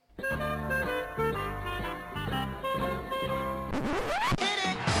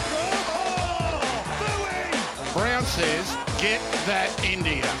Brown says, get that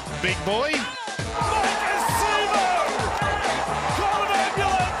India. Big boy. Call an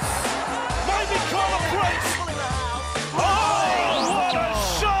ambulance! Maybe call a police! Oh, what a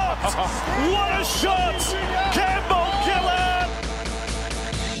shot! What a shot! Campbell Killer!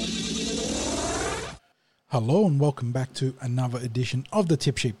 Hello and welcome back to another edition of the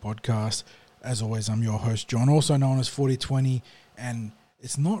Tip Sheet Podcast. As always, I'm your host, John, also known as Forty20, and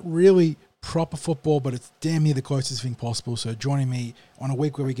it's not really proper football, but it's damn near the closest thing possible. So joining me on a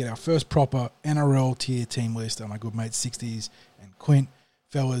week where we get our first proper NRL tier team list are my good mates Sixties and Clint.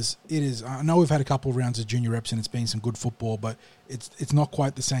 Fellas, it is, I know we've had a couple of rounds of junior reps and it's been some good football, but it's not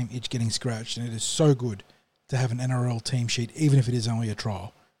quite the same itch getting scratched, and it is so good to have an NRL team sheet, even if it is only a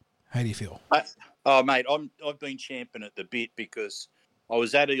trial. How do you feel? Oh, mate, I've been champing at the bit because I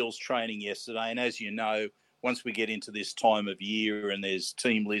was at Eels training yesterday, and as you know, once we get into this time of year and there's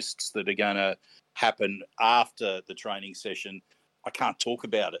team lists that are going to happen after the training session, I can't talk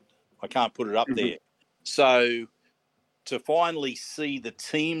about it. I can't put it up there. So to finally see the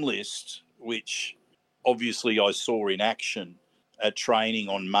team list, which obviously I saw in action at training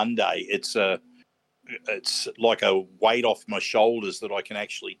on Monday, it's like a weight off my shoulders that I can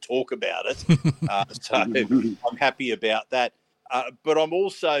actually talk about it. So I'm happy about that. But I'm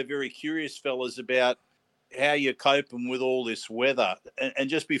also very curious, fellas, about how you're coping with all this weather. And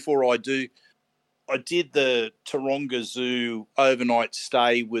just before I do, I did the Taronga Zoo overnight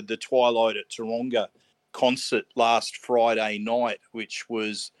stay with the Twilight at Taronga concert last Friday night, which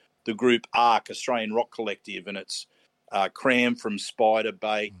was the group ARC, Australian Rock Collective, and it's Cram from Spider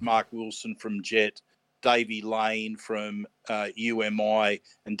Bait, Mark Wilson from Jet, Davey Lane from UMI,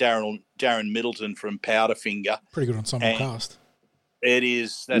 and Darren Middleton from Powderfinger. Pretty good ensemble cast. It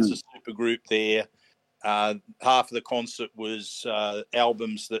is. That's a super group there. Half of the concert was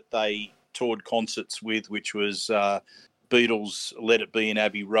albums that they toured concerts with, which was Beatles' Let It Be and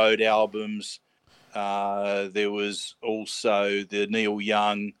Abbey Road albums. There was also the Neil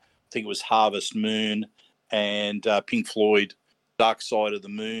Young, I think it was Harvest Moon, and Pink Floyd, Dark Side of the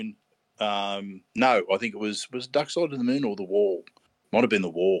Moon. No, I think it was Dark Side of the Moon or The Wall. Might have been The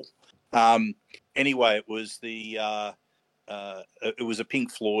Wall. Anyway, it was it was a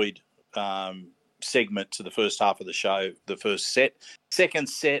Pink Floyd segment to the first half of the show, the first set. Second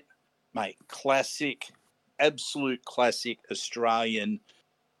set, mate, classic, absolute classic Australian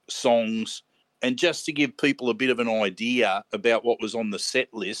songs. And just to give people a bit of an idea about what was on the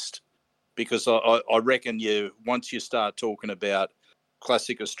set list, because I reckon once you start talking about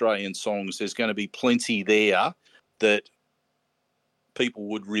classic Australian songs, there's going to be plenty there that people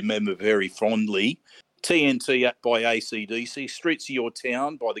would remember very fondly. TNT by AC/DC, Streets of Your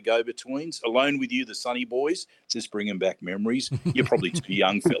Town by the Go-Betweens, Alone With You, the Sunny Boys, just bringing back memories. You're probably too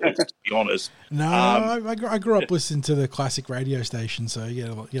young, fellas, to be honest. No, I grew up listening to the classic radio station, so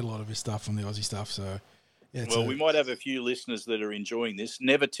you get a lot of his stuff from the Aussie stuff. So, yeah. Well, we might have a few listeners that are enjoying this.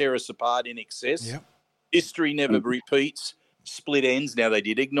 Never Tear Us Apart, In Excess. Yep. History Never Repeats. Split Ends. Now, they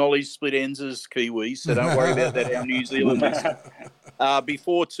did acknowledge Split Ends as Kiwis, so don't worry about that, our New Zealand listeners.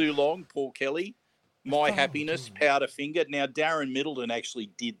 Before Too Long, Paul Kelly. My Happiness, Powderfinger. Now, Darren Middleton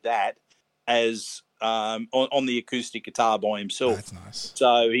actually did that as on the acoustic guitar by himself. That's nice.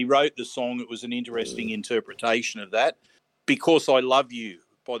 So he wrote the song. It was an interesting interpretation of that. Because I Love You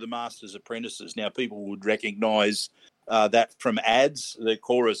by the Masters Apprentices. Now, people would recognise that from ads, the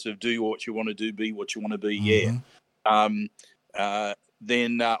chorus of Do What You Want to Do, Be What You Want to Be, yeah.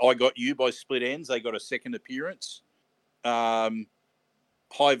 Then I Got You by Split Ends. They got a second appearance. High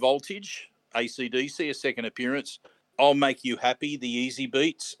Voltage, AC/DC, a second appearance. I'll Make You Happy, the Easy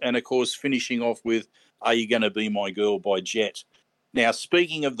Beats. And, of course, finishing off with Are You Gonna Be My Girl by Jet. Now,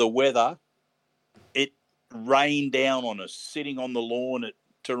 speaking of the weather, it rained down on us sitting on the lawn at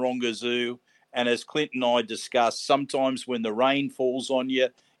Taronga Zoo. And as Clint and I discussed, sometimes when the rain falls on you,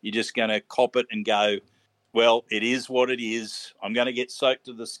 you're just going to cop it and go, well, it is what it is. I'm going to get soaked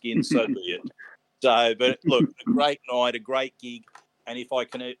to the skin, so be it. So, but look, a great night, a great gig. And if I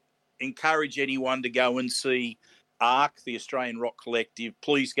can encourage anyone to go and see ARC, the Australian Rock Collective,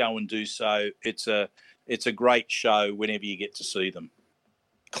 please go and do so. It's a great show whenever you get to see them.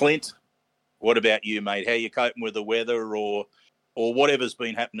 Clint, what about you, mate? How you coping with the weather or whatever's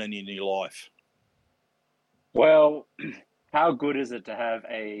been happening in your life? Well, how good is it to have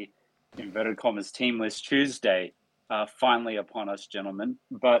a inverted commas team list Tuesday finally upon us, gentlemen?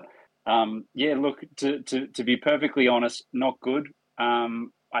 But yeah, look, to be perfectly honest, not good.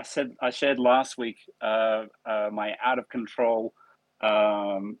 I shared last week my out of control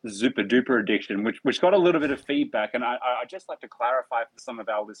Super Duper Addiction, which got a little bit of feedback. And I just like to clarify for some of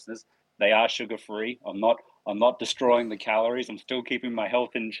our listeners, they are sugar-free. I'm not destroying the calories. I'm still keeping my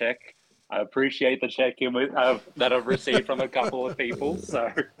health in check. I appreciate the check-in that I've received from a couple of people.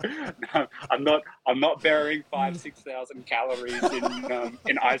 So I'm not burying 5,000-6,000 calories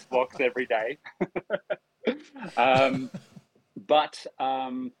in icebox every day.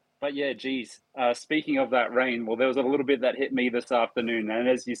 But yeah, geez. Speaking of that rain, well, there was a little bit that hit me this afternoon, and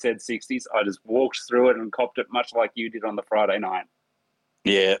as you said, 60s. I just walked through it and copped it, much like you did on the Friday night.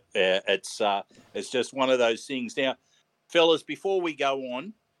 Yeah, it's just one of those things. Now, fellas, before we go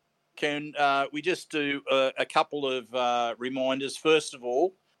on, can we just do a couple of reminders? First of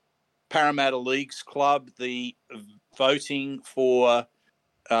all, Parramatta Leagues Club, the voting for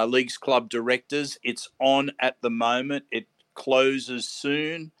Leagues Club directors, it's on at the moment. It closes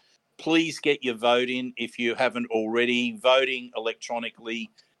soon. Please get your vote in if you haven't already. Voting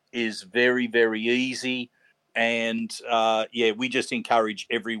electronically is very, very easy. And, we just encourage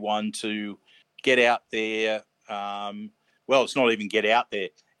everyone to get out there. Well, it's not even get out there.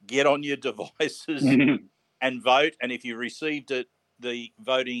 Get on your devices and vote. And if you received the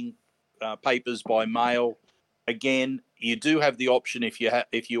voting papers by mail, again, you do have the option if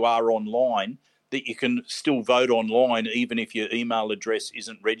you are online that you can still vote online even if your email address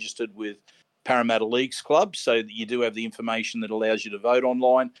isn't registered with Parramatta Leagues Club, so that you do have the information that allows you to vote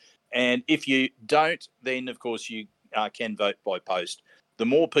online. And if you don't, then, of course, you can vote by post. The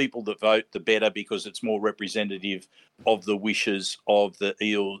more people that vote, the better, because it's more representative of the wishes of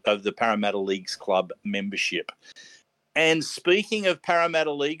the Parramatta Leagues Club membership. And speaking of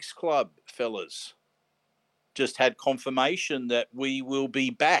Parramatta Leagues Club, fellas, just had confirmation that we will be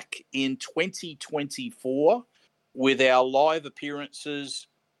back in 2024 with our live appearances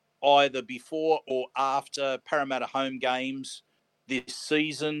either before or after Parramatta home games this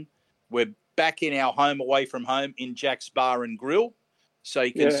season. We're back in our home away from home in Jack's Bar and Grill. So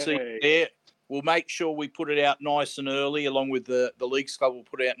you can see there. We'll make sure we put it out nice and early, along with the Leagues Club will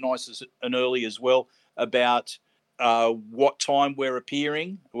put it out nice and early as well, about what time we're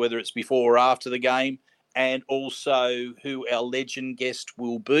appearing, whether it's before or after the game, and also who our legend guest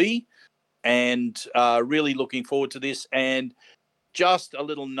will be. And really looking forward to this. And just a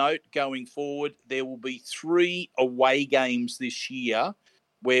little note going forward, there will be 3 away games this year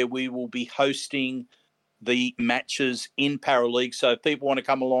where we will be hosting the matches in Paraleague. So if people want to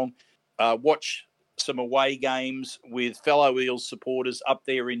come along, watch some away games with fellow Eels supporters up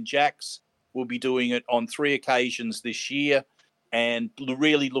there in Jack's. We'll be doing it on 3 occasions this year, and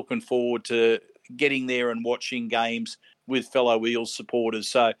really looking forward to getting there and watching games with fellow Eels supporters.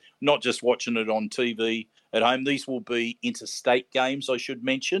 So not just watching it on TV at home. These will be interstate games, I should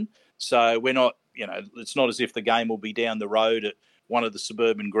mention. So we're not, it's not as if the game will be down the road at one of the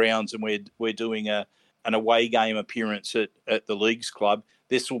suburban grounds and we're doing an away game appearance at the Leagues Club.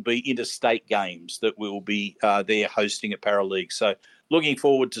 This will be interstate games that we'll be there hosting at Paraleague. So looking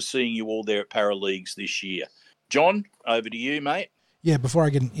forward to seeing you all there at Paraleagues this year. John, over to you, mate. Yeah, before I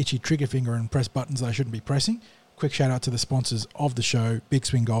get an itchy trigger finger and press buttons I shouldn't be pressing, quick shout out to the sponsors of the show, Big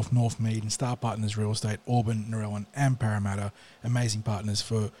Swing Golf, Northmead, and Star Partners Real Estate, Auburn, Narellan, and Parramatta. Amazing partners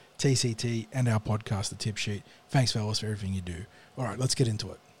for TCT and our podcast, The Tip Sheet. Thanks, fellas, for everything you do. All right, let's get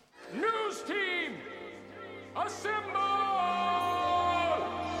into it. News team, assemble!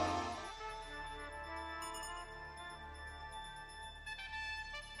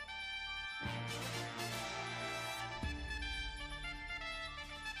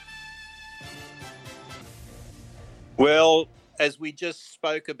 Well, as we just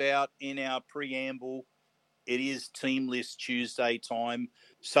spoke about in our preamble, it is Team List Tuesday time.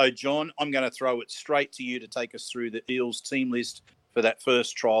 So, John, I'm going to throw it straight to you to take us through the Eels team list for that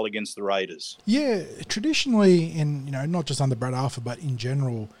first trial against the Raiders. Yeah, traditionally, not just under Brad Arthur, but in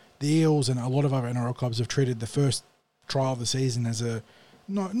general, the Eels and a lot of other NRL clubs have treated the first trial of the season as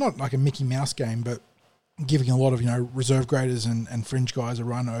not like a Mickey Mouse game, but giving a lot of, reserve graders and fringe guys a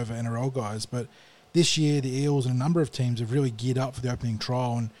run over NRL guys. But this year, the Eels and a number of teams have really geared up for the opening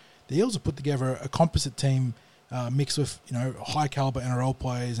trial, and the Eels have put together a composite team mixed with, high-caliber NRL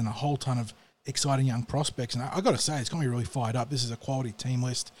players and a whole ton of exciting young prospects. And I got to say, it's going to be really fired up. This is a quality team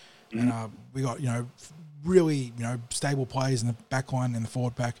list, and we got, really, stable players in the back line and the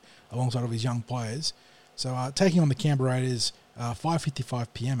forward pack alongside all these young players. So taking on the Canberra Raiders, 5:55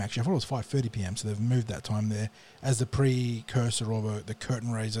 p.m. actually. I thought it was 5:30 p.m., so they've moved that time there as the precursor or the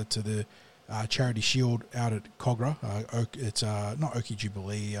curtain raiser to the Charity Shield out at Cogra. It's not Oakey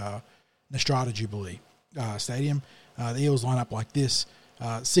Jubilee, Nostrada Jubilee Stadium. The Eels line up like this.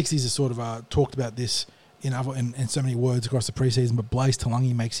 Sixties has sort of talked about this in so many words across the preseason, but Blaze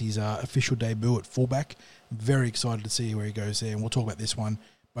Talangi makes his official debut at fullback. Very excited to see where he goes there, and we'll talk about this one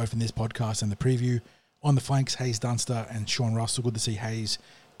both in this podcast and the preview. On the flanks, Hayes Dunster and Sean Russell. Good to see Hayes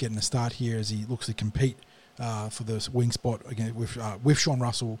getting a start here as he looks to compete for the wing spot again with Sean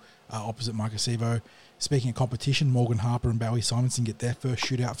Russell opposite Mike Acevo. Speaking of competition, Morgan Harper and Bowie Simonson get their first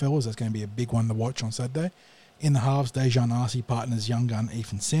shootout, fellas. That's going to be a big one to watch on Saturday. In the halves, Dejan Arce partners young gun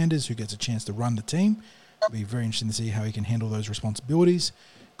Ethan Sanders, who gets a chance to run the team. It'll be very interesting to see how he can handle those responsibilities.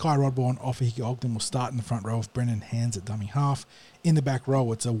 Kai Rodborn, Ofahiki Ogden will start in the front row with Brendan Hands at dummy half. In the back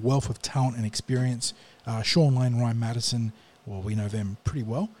row, it's a wealth of talent and experience. Sean Lane, Ryan Madison, well, we know them pretty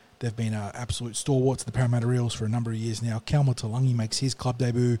well. They've been absolute stalwarts of the Parramatta Eels for a number of years now. Kalma Talangi makes his club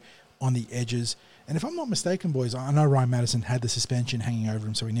debut on the edges. And if I'm not mistaken, boys, I know Ryan Madison had the suspension hanging over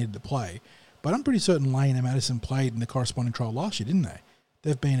him, so he needed to play. But I'm pretty certain Lane and Madison played in the corresponding trial last year, didn't they?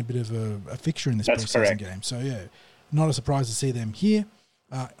 They've been a bit of a fixture in this preseason game. So, yeah, not a surprise to see them here.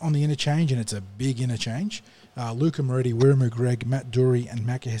 On the interchange, and it's a big interchange, Luca Moretti, Wiramu Greg, Matt Dury, and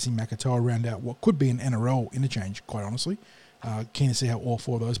Makahesi Makatoa round out what could be an NRL interchange, quite honestly. Keen to see how all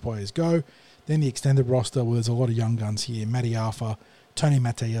four of those players go. Then the extended roster, well, there's a lot of young guns here. Matty Arthur, Tony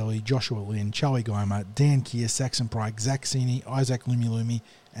Mattielli, Joshua Lynn, Charlie Geimer, Dan Keir, Saxon Pryke, Zach Sini, Isaac Lumilumi,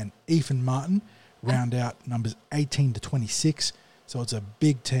 and Ethan Martin round out numbers 18 to 26. So it's a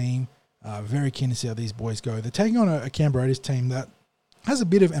big team. Very keen to see how these boys go. They're taking on a Canberra Raiders team that has a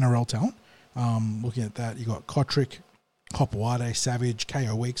bit of NRL talent. Looking at that, you got Kotrick, Hopewade, Savage,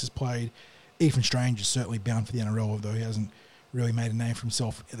 KO Weeks has played. Ethan Strange is certainly bound for the NRL, although he hasn't really made a name for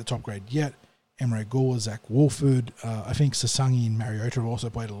himself at the top grade yet. Emre Gula, Zach Wolford. I think Sasangi and Mariota have also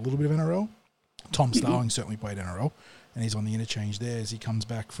played a little bit of NRL. Tom Starling certainly played NRL, and he's on the interchange there as he comes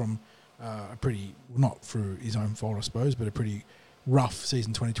back from a pretty, not through his own fault, I suppose, but a pretty rough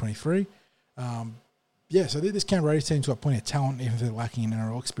season 2023. So this Canberra Raiders team's got plenty of talent, even if they're lacking in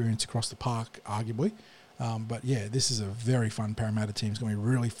NRL experience across the park, arguably. But this is a very fun Parramatta team. It's going to be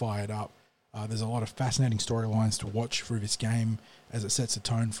really fired up. There's a lot of fascinating storylines to watch through this game as it sets a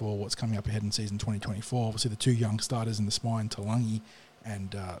tone for what's coming up ahead in season 2024. Obviously, the two young starters in the spine, Talangi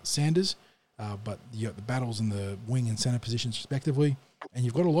and Sanders. But you got the battles in the wing and centre positions respectively. And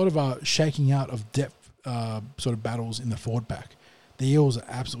you've got a lot of shaking out of depth sort of battles in the forward pack. The Eels are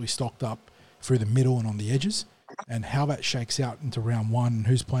absolutely stocked up through the middle and on the edges. And how that shakes out into round one and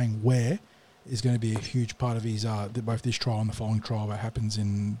who's playing where is going to be a huge part of his both this trial and the following trial that happens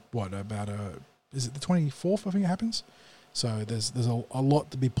in is it the 24th? I think it happens. So there's a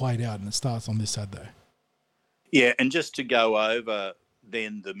lot to be played out, and it starts on this Saturday. Yeah, and just to go over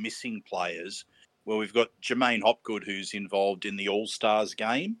then the missing players, well, we've got Jermaine Hopgood, who's involved in the All-Stars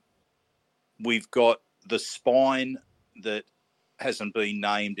game. We've got the spine that hasn't been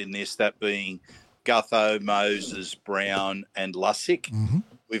named in this, that being Gutho, Moses, Brown, and Lussick. Mm-hmm.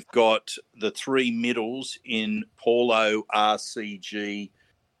 We've got the three middles in Paulo, RCG,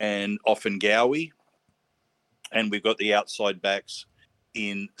 and Offengawi. And we've got the outside backs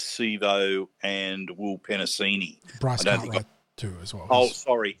in Sivo and Will Penasini. Bryce Cartwright too as well. Oh,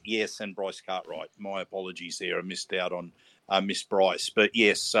 sorry. Yes, and Bryce Cartwright. My apologies there. I missed out on Miss Bryce. But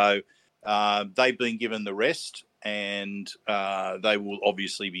yes, so they've been given the rest, and they will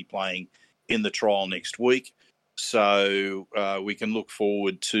obviously be playing in the trial next week. So we can look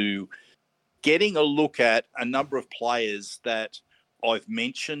forward to getting a look at a number of players that I've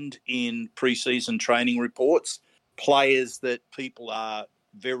mentioned in preseason training reports, players that people are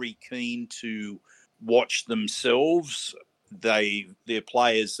very keen to watch themselves. They're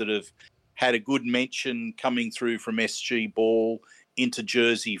players that have had a good mention coming through from SG Ball into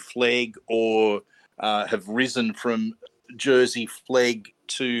Jersey Flag, or have risen from Jersey Flag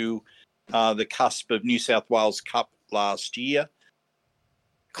to the cusp of New South Wales Cup last year.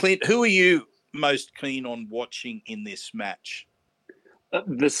 Clint, who are you most keen on watching in this match?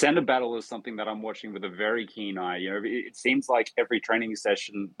 The centre battle is something that I'm watching with a very keen eye. You know, it seems like every training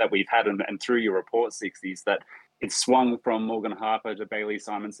session that we've had, and through your report, Sixties, that it's swung from Morgan Harper to Bailey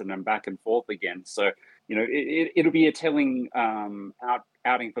Simonson and back and forth again. So, you know, it'll be a telling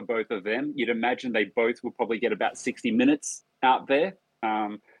outing for both of them. You'd imagine they both will probably get about 60 minutes out there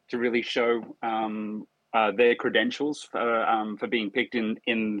to really show their credentials for being picked in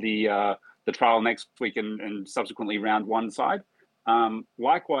the trial next week and subsequently round one side.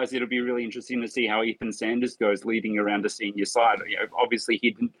 Likewise, it'll be really interesting to see how Ethan Sanders goes leading around a senior side. You know, obviously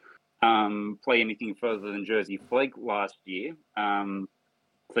he didn't play anything further than Jersey Flag last year.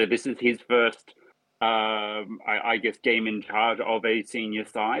 So this is his first, I guess, game in charge of a senior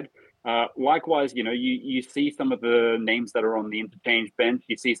side. Likewise, you see some of the names that are on the interchange bench.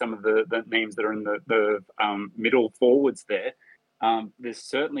 You see some of the names that are in the middle forwards there. There's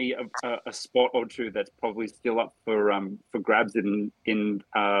certainly a spot or two that's probably still up for grabs in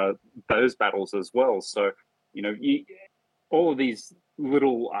those battles as well. So, all of these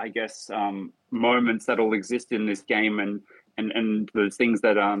little, I guess, moments that'll exist in this game and the things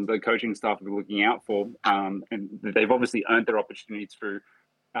that the coaching staff are looking out for, and they've obviously earned their opportunities through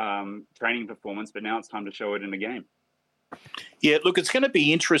training performance, but now it's time to show it in a game. Yeah, look, it's going to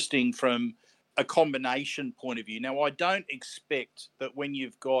be interesting from a combination point of view. Now, I don't expect that when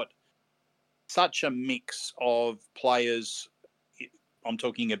you've got such a mix of players, I'm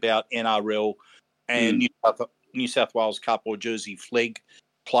talking about NRL and New South Wales Cup or Jersey Flegg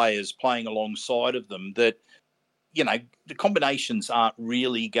players playing alongside of them, that, the combinations aren't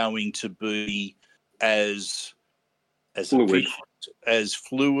really going to be as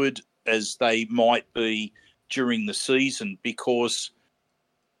fluid as they might be during the season, because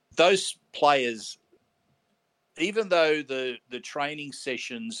those players, even though the training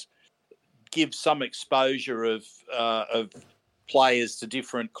sessions give some exposure of players to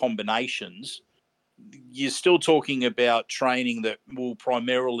different combinations, you're still talking about training that will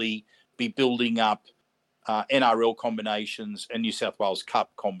primarily be building up NRL combinations and New South Wales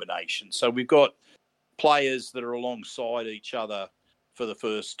Cup combinations. So we've got players that are alongside each other for the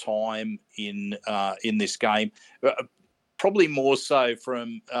first time in this game, probably more so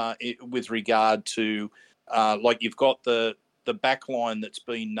from with regard to like you've got the back line that's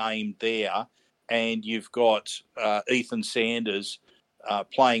been named there, and you've got Ethan Sanders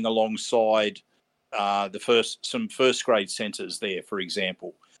playing alongside some first grade centres there, for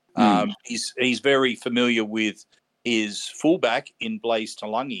example. He's very familiar with his fullback in Blaze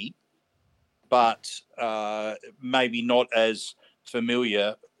Talangi, but maybe not as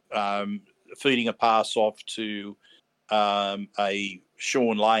familiar feeding a pass off to a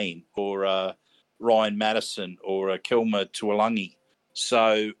Sean Lane or a Ryan Madison or a Kelma Tuolangi.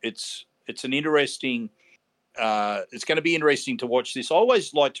 So it's an interesting. It's going to be interesting to watch this. I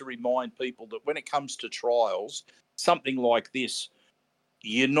always like to remind people that when it comes to trials, something like this,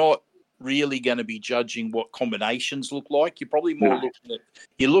 you're not really going to be judging what combinations look like. You're probably more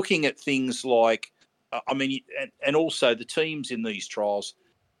looking at things like, and also the teams in these trials,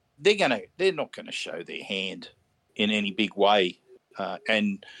 they're not going to show their hand in any big way,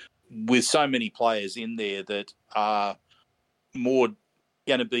 and with so many players in there that are more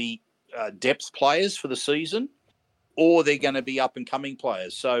going to be depth players for the season, or they're going to be up and coming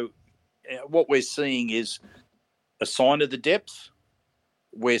players. So what we're seeing is a sign of the depth.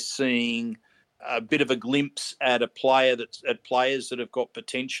 We're seeing a bit of a glimpse at players that have got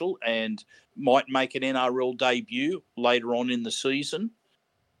potential and might make an NRL debut later on in the season.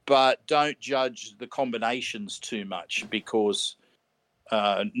 But don't judge the combinations too much, because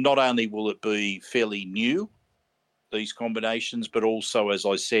not only will it be fairly new, these combinations, but also, as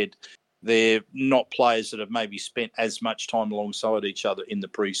I said, they're not players that have maybe spent as much time alongside each other in the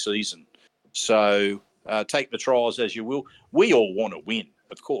pre-season. So take the trials as you will. We all want to win,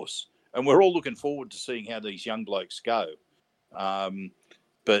 of course, and we're all looking forward to seeing how these young blokes go.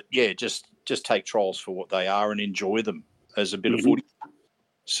 But yeah, just take trials for what they are and enjoy them as a bit of footy.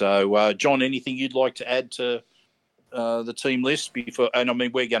 So, John, anything you'd like to add to the team list before? And I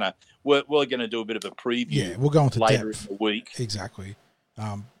mean, we're gonna do a bit of a preview. Yeah, we'll go into later depth in the week. Exactly.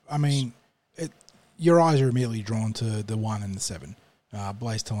 I mean, your eyes are immediately drawn to the 1 and the 7,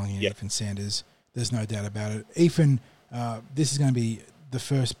 Blaze Talangi and Ethan Sanders. There's no doubt about it. Ethan, this is going to be the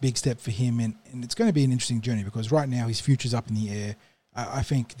first big step for him, and it's going to be an interesting journey, because right now his future's up in the air. I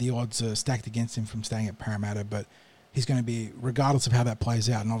think the odds are stacked against him from staying at Parramatta, but he's going to be, regardless of how that plays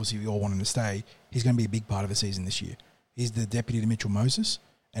out, and obviously we all want him to stay, he's going to be a big part of the season this year. He's the deputy to Mitchell Moses,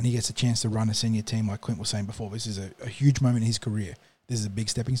 and he gets a chance to run a senior team like Clint was saying before. This is a huge moment in his career. This is a big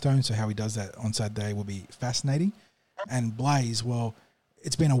stepping stone, so how he does that on Saturday will be fascinating. And Blaze, well,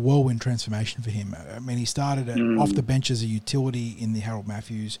 it's been a whirlwind transformation for him. I mean, he started off the bench as a utility in the Harold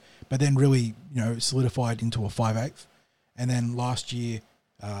Matthews, but then really, solidified into a 5'8", and then last year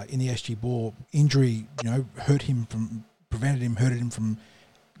in the SG Ball, injury, hurted him from,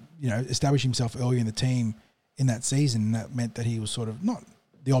 establishing himself earlier in the team in that season. And that meant that he was sort of not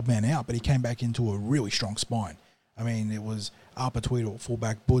the odd man out, but he came back into a really strong spine. I mean, it was Arpa Tweedle,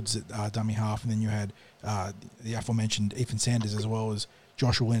 fullback, Buds at dummy half, and then you had the aforementioned Ethan Sanders as well as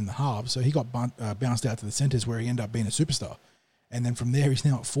Joshua Lynn in the half. So he got bounced out to the centres, where he ended up being a superstar. And then from there, he's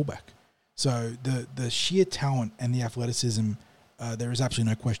now at fullback. So the sheer talent and the athleticism, there is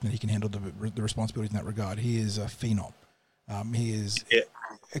absolutely no question that he can handle the responsibilities in that regard. He is a phenom. He is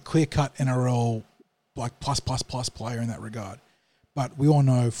a clear-cut NRL like plus player in that regard. But we all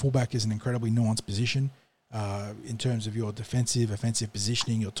know fullback is an incredibly nuanced position in terms of your defensive, offensive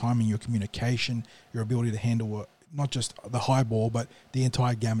positioning, your timing, your communication, your ability to handle not just the high ball, but the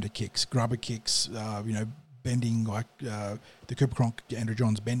entire gamut of kicks, grubber kicks, bending like the Cooper Cronk, Andrew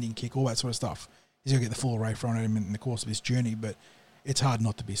Johns bending kick, all that sort of stuff. He's going to get the full array thrown at him in the course of his journey, but it's hard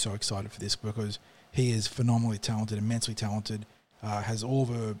not to be so excited for this because he is phenomenally talented, immensely talented, has all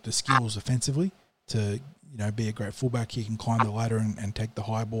the skills offensively to be a great fullback. He can climb the ladder and take the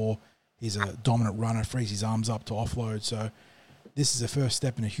high ball. He's a dominant runner, frees his arms up to offload. So this is a first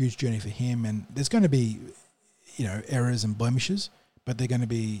step in a huge journey for him, and there's going to be errors and blemishes, but they're going to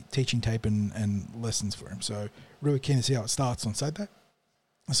be teaching tape and lessons for him. So really keen to see how it starts on Saturday.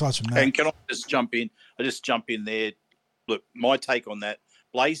 Aside from that, and can I just jump in? I just jump in there. Look, my take on that: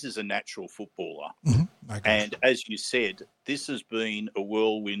 Blaze is a natural footballer, and as you said, this has been a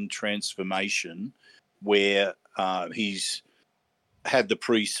whirlwind transformation where he's had the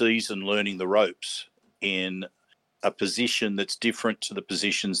pre-season learning the ropes in a position that's different to the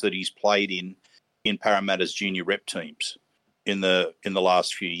positions that he's played in Parramatta's junior rep teams in the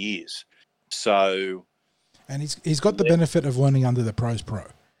last few years. So, and he's got the benefit of learning under the pros pro.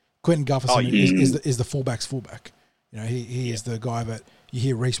 Quentin Gufferson is the fullback's fullback. He is the guy that you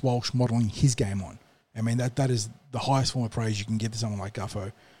hear Reece Walsh modelling his game on. I mean, that is the highest form of praise you can give to someone like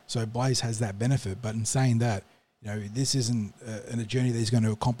Guffo. So Blaze has that benefit. But in saying that, this isn't a journey that he's going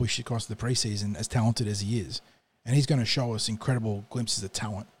to accomplish across the preseason as talented as he is. And he's going to show us incredible glimpses of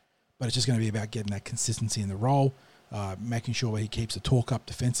talent. But it's just going to be about getting that consistency in the role, making sure he keeps the talk up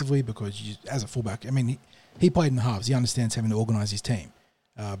defensively because as a fullback, I mean, he played in the halves. He understands having to organise his team.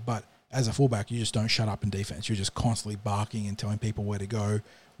 But as a fullback, you just don't shut up in defence. You're just constantly barking and telling people where to go,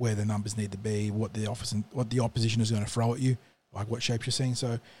 where the numbers need to be, what the opposition is going to throw at you, like what shapes you're seeing.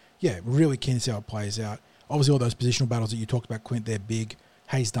 So, yeah, really keen to see how it plays out. Obviously, all those positional battles that you talked about, Clint, they're big.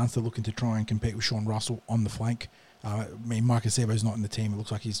 Hayes Dunster looking to try and compete with Sean Russell on the flank. Mike Acevo's not in the team. It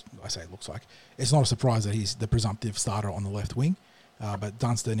looks like it's not a surprise that he's the presumptive starter on the left wing. But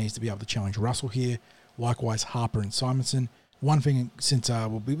Dunster needs to be able to challenge Russell here. Likewise, Harper and Simonson. One thing, since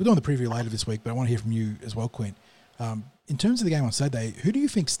we'll be doing the preview later this week, but I want to hear from you as well, Quint. In terms of the game on Saturday, who do you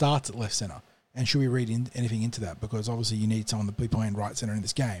think starts at left centre? And should we read anything into that? Because obviously you need someone to be playing right centre in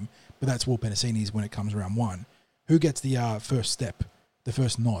this game, but that's Will Penasini's when it comes round one. Who gets the first step, the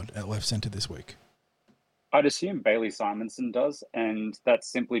first nod at left centre this week? I'd assume Bailey Simonson does, and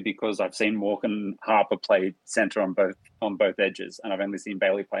that's simply because I've seen Morgan Harper play centre on both edges, and I've only seen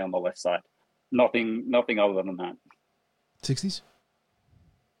Bailey play on the left side. Nothing other than that. Sixties?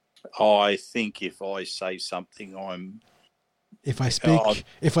 Oh, I think if I say something, If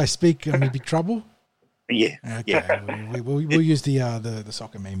I speak, I'm in big trouble. Yeah. Okay. Yeah. We'll use the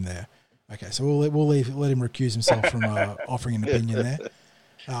soccer meme there. Okay, so we'll let him recuse himself from offering an opinion there.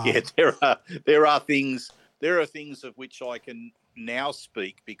 There are things of which I can now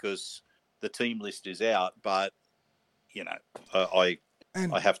speak because the team list is out, but I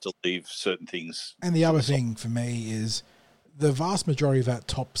have to leave certain things. And the other thing for me is the vast majority of that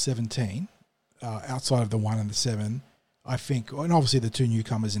top 17, outside of the 1 and the 7, I think, and obviously the two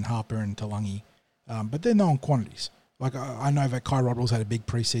newcomers in Harper and Talangi, but they're known quantities. Like I know that Kai Rodwell's had a big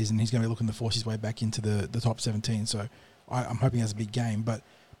preseason. He's going to be looking to force his way back into the top 17. So I'm hoping he has a big game. But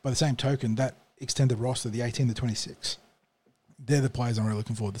by the same token, that extended roster, the 18 to 26, they're the players I'm really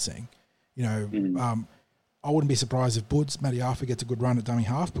looking forward to seeing. I wouldn't be surprised if Matty Arthur gets a good run at dummy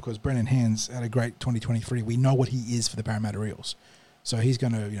half because Brennan Hands had a great 2023. We know what he is for the Parramatta Eels. So he's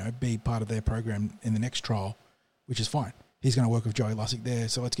going to be part of their program in the next trial, which is fine. He's going to work with Joey Lussick there,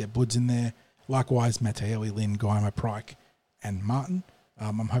 so let's get Buds in there. Likewise, Mataheli, Lynn, Guymer, Pryke, and Martin.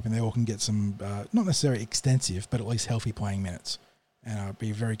 I'm hoping they all can get some, not necessarily extensive, but at least healthy playing minutes. And I'll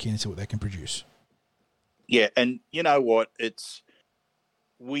be very keen to see what they can produce. Yeah, and you know what?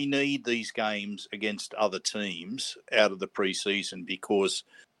 We need these games against other teams out of the preseason because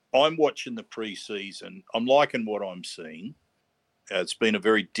I'm watching the preseason. I'm liking what I'm seeing. It's been a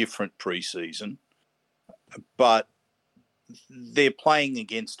very different preseason, but they're playing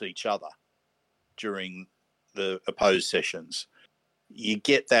against each other during the opposed sessions. You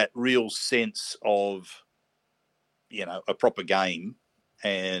get that real sense of, a proper game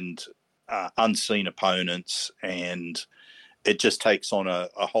and unseen opponents, and it just takes on a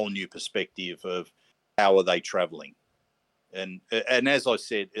whole new perspective of how are they travelling. And as I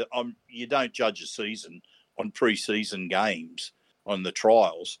said, you don't judge a season on pre-season games, on the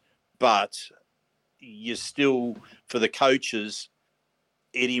trials, but you still, for the coaches,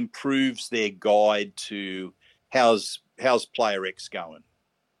 it improves their guide to how's player X going,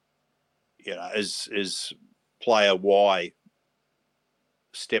 as player Y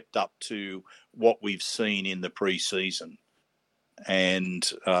stepped up to what we've seen in the preseason. And,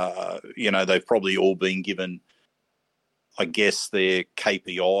 they've probably all been given, I guess, their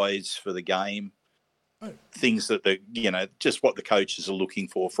KPIs for the game, things that just what the coaches are looking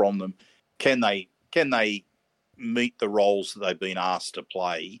for from them. Can they meet the roles that they've been asked to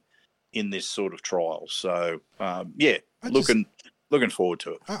play in this sort of trial? So, looking forward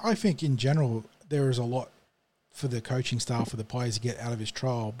to it. I think in general there is a lot for the coaching staff, for the players to get out of this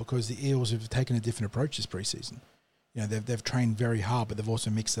trial, because the Eels have taken a different approach this preseason. They've trained very hard, but they've also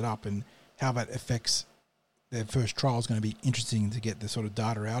mixed it up, and how that affects their first trial is going to be interesting to get the sort of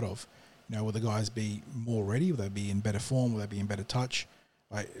data out of. Will the guys be more ready? Will they be in better form? Will they be in better touch?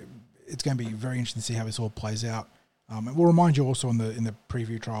 It's going to be very interesting to see how this all plays out. And we'll remind you also in the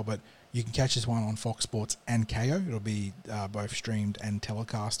preview trial, but you can catch this one on Fox Sports and KO. It'll be both streamed and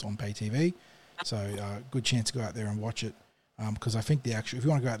telecast on pay TV. So good chance to go out there and watch it. Because I think if you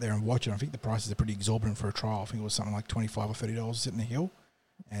want to go out there and watch it, I think the prices are pretty exorbitant for a trial. I think it was something like $25 or $30 sitting in the hill,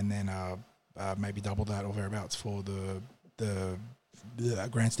 and then maybe double that or thereabouts for the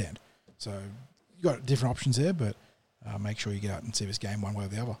grandstand. So you got different options there, but make sure you get out and see this game one way or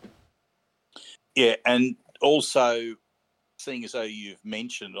the other. Yeah, and also, seeing as though you've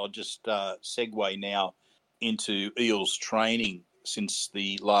mentioned, I'll just segue now into Eels training since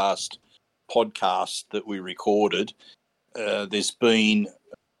the last podcast that we recorded. There's been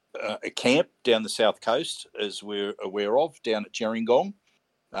a camp down the south coast, as we're aware of, down at Gerringong.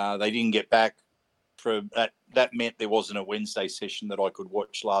 They didn't get back for that. That meant there wasn't a Wednesday session that I could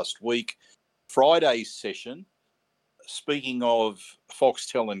watch last week. Friday's session, speaking of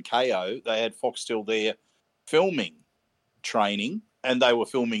Foxtel and KO, they had Foxtel there filming training, and they were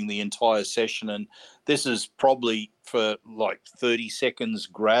filming the entire session. And this is probably for like 30 seconds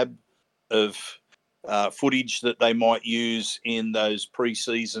grab of footage that they might use in those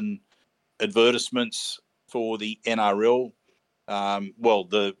preseason advertisements for the NRL.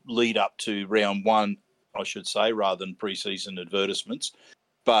 The lead up to round one, I should say, rather than preseason advertisements.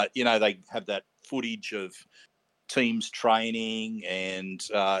 But, they have that footage of teams training and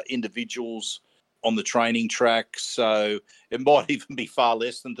individuals on the training track. So it might even be far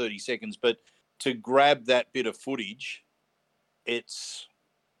less than 30 seconds. But to grab that bit of footage, it's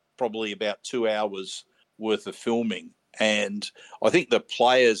probably about 2 hours worth of filming. And I think the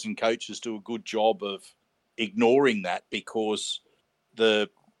players and coaches do a good job of ignoring that, because the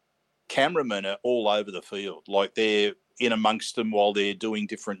cameramen are all over the field. Like, they're in amongst them while they're doing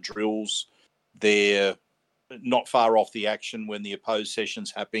different drills. They're not far off the action when the opposed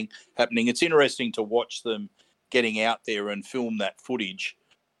session's happening. It's interesting to watch them getting out there and film that footage.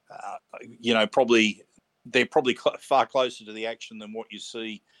 They're probably far closer to the action than what you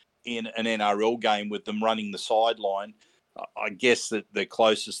see in an NRL game with them running the sideline. I guess that the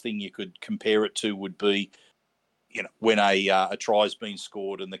closest thing you could compare it to would be, when a try's been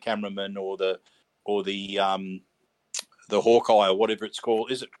scored and the cameraman or the Hawkeye or whatever it's called.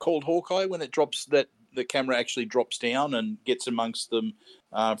 Is it called Hawkeye when it drops, that the camera actually drops down and gets amongst them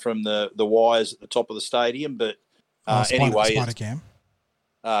from the wires at the top of the stadium? But anyway, Spider Cam.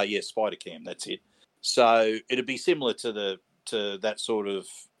 Spider Cam. That's it. So it'd be similar to that sort of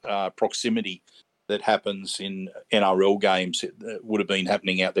proximity that happens in NRL games. It would have been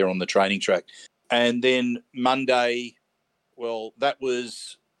happening out there on the training track. And then Monday, well, that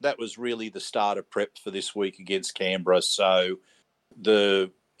was really the start of prep for this week against Canberra. So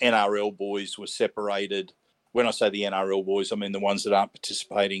the NRL boys were separated. When I say the NRL boys, I mean the ones that aren't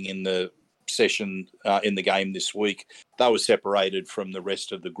participating in the session in the game this week. They were separated from the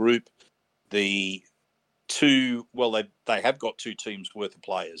rest of the group. They have got 2 teams worth of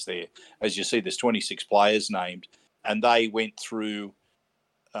players there. As you see, there's 26 players named, and they went through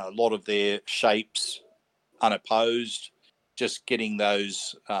a lot of their shapes unopposed, just getting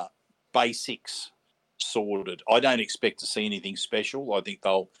those basics sorted. I don't expect to see anything special. I think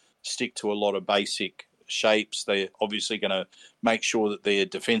they'll stick to a lot of basic shapes. They're obviously going to make sure that their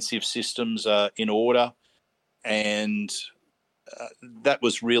defensive systems are in order. And that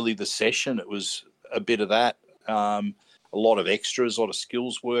was really the session. It was a bit of that, a lot of extras, a lot of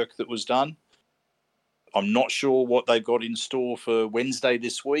skills work that was done. I'm not sure what they've got in store for Wednesday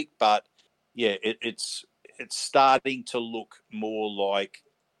this week, but yeah, it's starting to look more like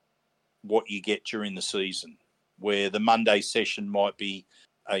what you get during the season, where the Monday session might be,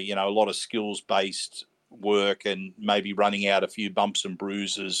 a lot of skills-based work and maybe running out a few bumps and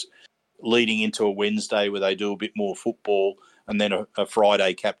bruises, leading into a Wednesday where they do a bit more football, and then a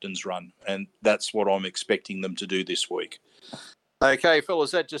Friday captain's run. And that's what I'm expecting them to do this week. Okay,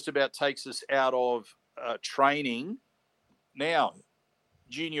 fellas, that just about takes us out of training. Now,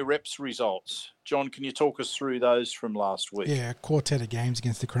 junior reps results. John, can you talk us through those from last week? Yeah, quartet of games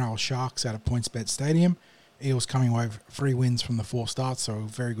against the Crowe Sharks out of PointsBet Stadium. Eels coming away with 3 wins from the 4 starts, so a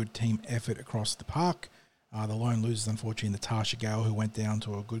very good team effort across the park. The lone losers, unfortunately, in the Tarsha Gale, who went down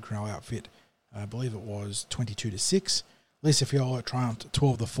to a good Crowe outfit. I believe it was 22-6. Lisa Fiala triumphed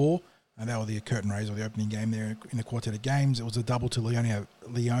 12-4. And that was the curtain raise or the opening game there in the quartet of games. It was a double to Leonia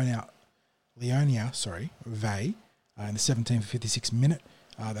Vey in the 17th 56 minute.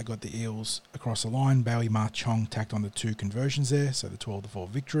 That got the Eels across the line. Bailey Ma Chong tacked on the 2 conversions there, so the 12-4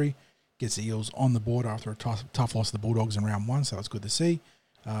 victory gets the Eels on the board after a tough loss to the Bulldogs in round 1, so that was good to see.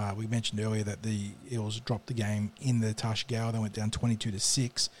 We mentioned earlier that the Eels dropped the game in the Tarsha Gale. They went down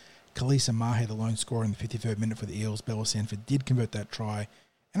 22-6. Kalisa Mahe, the lone scorer in the 53rd minute for the Eels. Bella Sanford did convert that try.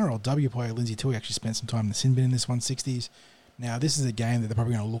 NRLW player Lindsay Tui actually spent some time in the sin bin in this one, Sixties. Now, this is a game that they're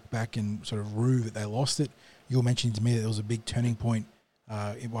probably going to look back and sort of rue that they lost it. You were mentioning to me that there was a big turning point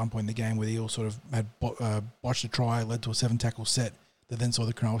at one point in the game where the Eels sort of had botched a try, led to a 7-tackle set that then saw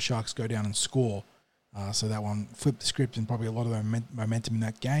the Crowe Sharks go down and score. So that one flipped the script and probably a lot of momentum in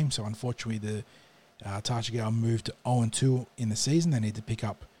that game. So unfortunately, the Tarsha Gale moved to 0-2 in the season. They need to pick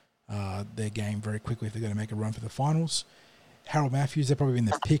up their game very quickly if they're going to make a run for the finals. Harold Matthews, they've probably been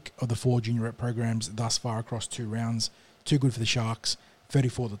the pick of the 4 junior rep programs thus far across 2 rounds. Too good for the Sharks,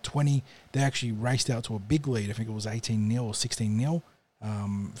 34-20. They actually raced out to a big lead. I think it was 18-0 or 16-0.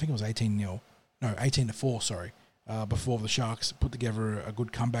 I think it was 18-0. No, 18-4, sorry. Before the Sharks put together a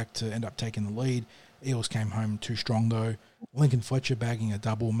good comeback to end up taking the lead. Eels came home too strong, though. Lincoln Fletcher bagging a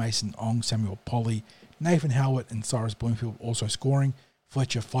double. Mason Ong, Samuel Polly, Nathan Howard and Cyrus Bloomfield also scoring.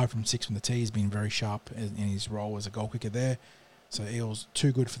 Fletcher, 5 from 6 from the tee. He's been very sharp in his role as a goal kicker there. So Eels,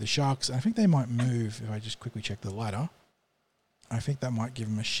 too good for the Sharks. I think they might move, if I just quickly check the ladder. I think that might give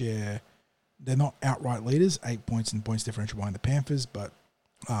them a share. They're not outright leaders, 8 points in points differential behind the Panthers, but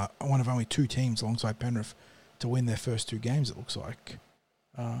one of only 2 teams alongside Penrith to win their first 2 games, it looks like.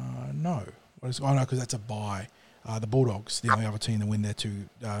 No. No, because that's a bye. The Bulldogs, the only other team to win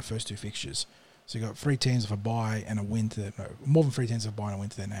their first 2 fixtures. So you've got 3 teams of a bye and a win to their... No, more than 3 teams of a bye and a win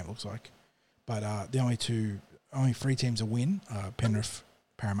to their name, it looks like. But the only 3 teams to win, Penrith,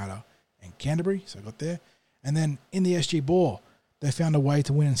 Parramatta and Canterbury, so I got there. And then in the SG Ball, they found a way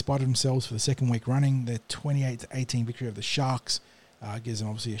to win in spite of themselves for the second week running. Their 28-18 victory of the Sharks gives them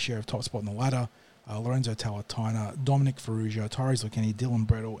obviously a share of top spot in the ladder. Lorenzo Talatina, Dominic Ferrugia, Tyrese Lukenny, Dylan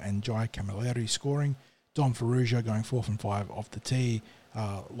Brettle and Jai Camilleri scoring. Dom Ferrugia going 4 from 5 off the tee.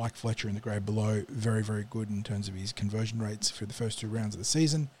 Like Fletcher in the grade below, very, very good in terms of his conversion rates for the first 2 rounds of the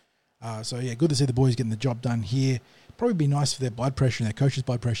season. So, yeah, good to see the boys getting the job done here. Probably be nice for their blood pressure and their coach's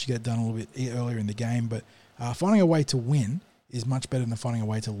blood pressure to get it done a little bit earlier in the game, but finding a way to win is much better than finding a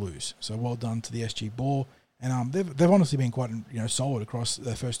way to lose. So, well done to the SG Ball. And they've honestly been quite solid across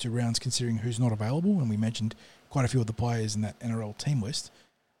the first 2 rounds considering who's not available, and we mentioned quite a few of the players in that NRL team list.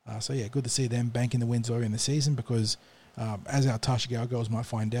 So, yeah, good to see them banking the wins early in the season because... as our Tarsha Gale girls might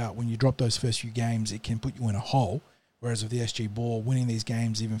find out, when you drop those first few games, it can put you in a hole. Whereas with the SG Ball, winning these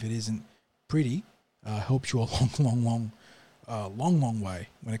games, even if it isn't pretty, helps you a long way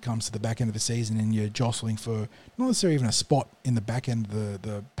when it comes to the back end of the season and you're jostling for not necessarily even a spot in the back end of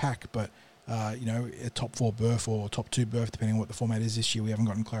the pack, but a top 4 berth or top 2 berth, depending on what the format is this year. We haven't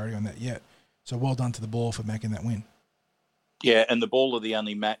gotten clarity on that yet. So well done to the Ball for making that win. Yeah, and the Ball are the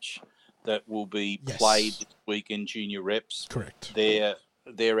only match that will be played this week in junior reps. Correct.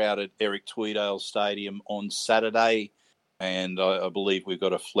 They're out at Eric Tweedale Stadium on Saturday, and I believe we've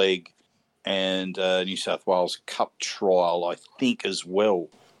got a flag and New South Wales Cup trial, I think, as well,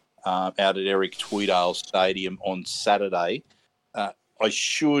 out at Eric Tweedale Stadium on Saturday. I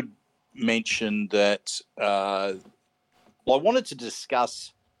should mention that I wanted to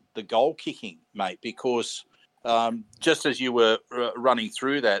discuss the goal kicking, mate, because... just as you were running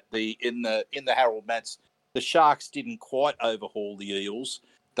through that, in the Harold Matts, the Sharks didn't quite overhaul the Eels.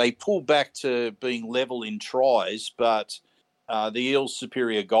 They pulled back to being level in tries, but the Eels'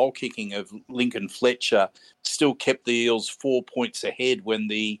 superior goal kicking of Lincoln Fletcher still kept the Eels 4 points ahead when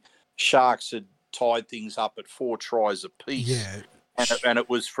the Sharks had tied things up at 4 tries apiece. Yeah, and it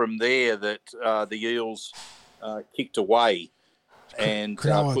was from there that the Eels kicked away. And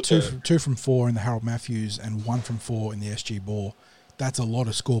Crowe, 2 from 4 in the Harold Matthews and 1 from 4 in the SG Ball. That's a lot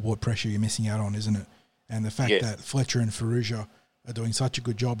of scoreboard pressure you're missing out on, isn't it? And the fact that Fletcher and Ferrugia are doing such a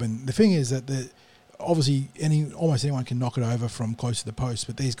good job. And the thing is that obviously almost anyone can knock it over from close to the post,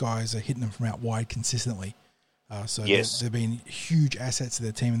 but these guys are hitting them from out wide consistently. So they've been huge assets to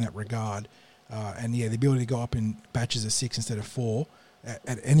their team in that regard. And the ability to go up in batches of 6 instead of 4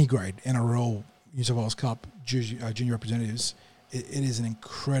 at any grade, NRL, New South Wales Cup, junior representatives, it is an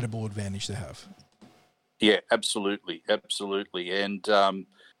incredible advantage to have. Yeah, absolutely. And,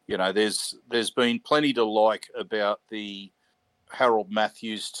 there's been plenty to like about the Harold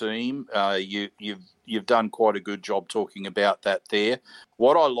Matthews team. You've done quite a good job talking about that there.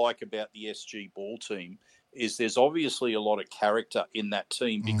 What I like about the SG ball team is there's obviously a lot of character in that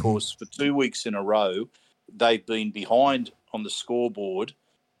team because for 2 weeks in a row, they've been behind on the scoreboard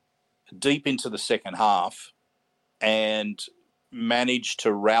deep into the second half and managed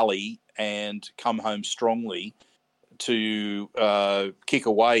to rally and come home strongly to kick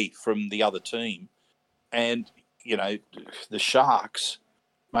away from the other team. And, the Sharks,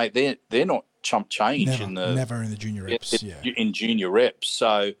 mate, they're not chump change never in the junior reps. In junior reps.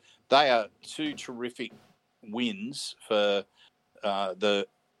 So they are 2 terrific wins for the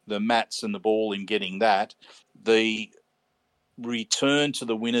Mats and the Ball in getting that. The return to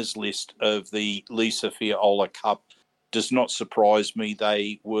the winners list of the Lisa Fiaola Cup does not surprise me.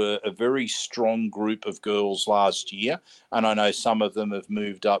 They were a very strong group of girls last year, and I know some of them have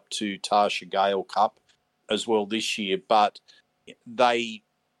moved up to Tasha Gale Cup as well this year. But they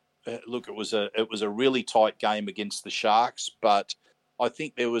look, it was a really tight game against the Sharks, but I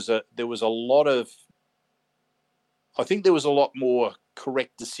think there was a lot more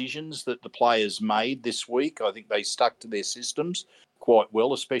correct decisions that the players made this week. I think they stuck to their systems quite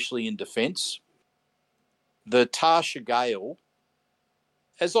well, especially in defence. The Tasha Gale,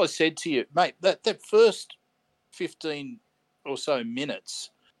 as I said to you, mate, that first 15 or so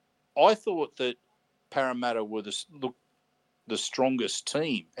minutes, I thought that Parramatta were the strongest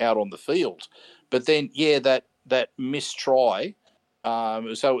team out on the field. But then, that missed try,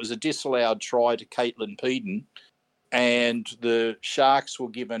 so it was a disallowed try to Caitlin Peden, and the Sharks were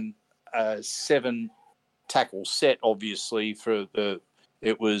given a 7-tackle set, obviously, for the...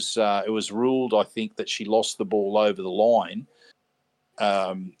 It was ruled, I think, that she lost the ball over the line.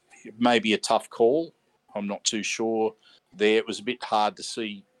 Maybe a tough call. I'm not too sure there. It was a bit hard to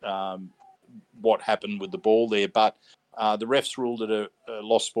see what happened with the ball there. But the refs ruled it a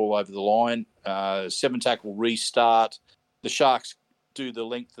lost ball over the line. 7-tackle restart. The Sharks go the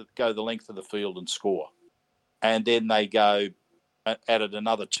length of the field and score. And then they added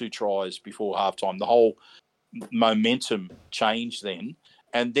another 2 tries before halftime. The whole momentum changed then.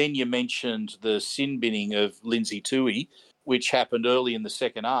 And then you mentioned the sin binning of Lindsay Tui, which happened early in the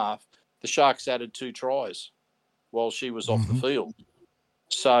second half. The Sharks added 2 tries while she was off the field.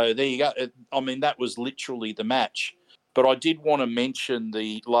 So there you go. I mean, that was literally the match. But I did want to mention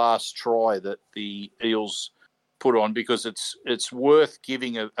the last try that the Eels put on because it's worth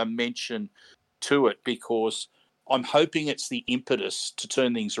giving a mention to it because I'm hoping it's the impetus to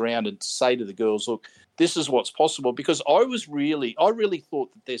turn things around and to say to the girls, look, this is what's possible. Because I really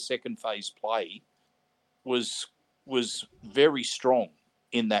thought that their second phase play was very strong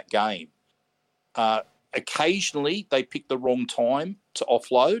in that game. Occasionally, they pick the wrong time to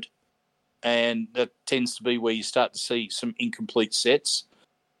offload, and that tends to be where you start to see some incomplete sets.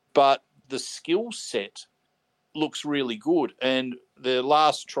 But the skill set looks really good. And the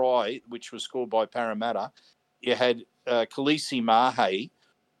last try, which was scored by Parramatta, you had Khaleesi Mahe.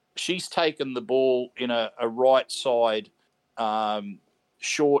 She's taken the ball in a right side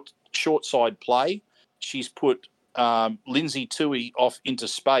short side play. She's put Lindsay Tui off into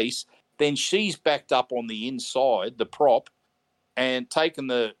space. Then she's backed up on the inside, the prop, and taken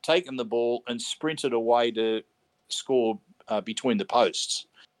the ball and sprinted away to score between the posts.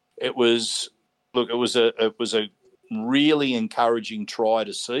 It was a really encouraging try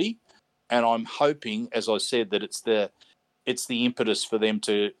to see, and I'm hoping, as I said, that it's the impetus for them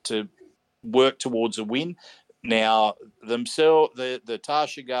to work towards a win. Now, themselves, the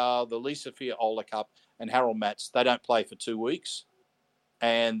Tasha Gar, the Lisa Fiaola Cup, and Harold Mats, they don't play for 2 weeks,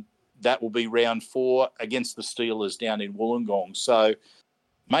 and that will be round 4 against the Steelers down in Wollongong. So,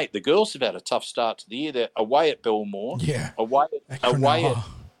 mate, the girls have had a tough start to the year. They're away at Belmore, away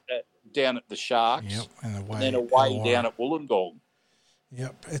down at the Sharks, and then away down at Wollongong.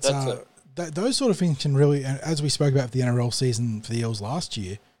 Yep, it's those sort of things can really, as we spoke about the NRL season for the Eels last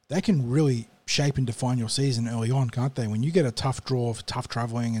year, they can really shape and define your season early on, can't they? When you get a tough draw of tough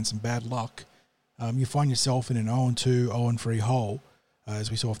travelling and some bad luck, you find yourself in an 0-2, 0-3 hole. As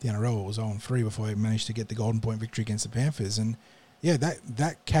we saw off the NRL, it was 0-3 before they managed to get the Golden Point victory against the Panthers. And, yeah,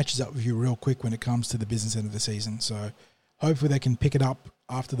 that catches up with you real quick when it comes to the business end of the season. So hopefully they can pick it up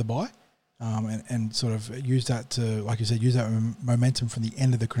after the bye and sort of use that to, like you said, use that momentum from the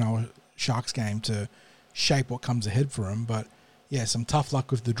end of the Crowe Sharks game to shape what comes ahead for them. But, yeah, some tough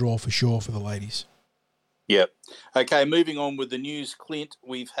luck with the draw for sure for the ladies. Yep. Okay, moving on with the news, Clint.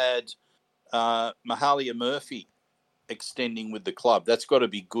 We've had Mahalia Murphy extending with the club. That's got to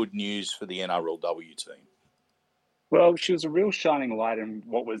be good news for the NRLW team. Well, she was a real shining light in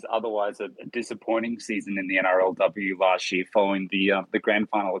what was otherwise a disappointing season in the NRLW last year, following the grand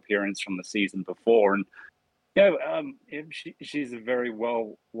final appearance from the season before. And she's a very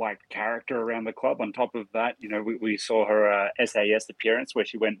well-liked character around the club. On top of that, we saw her SAS appearance where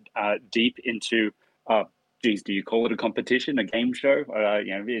she went deep into, do you call it a competition, a game show?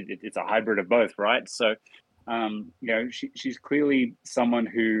 It's a hybrid of both, right? So, she's clearly someone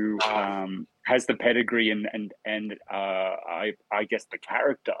who has the pedigree and I guess the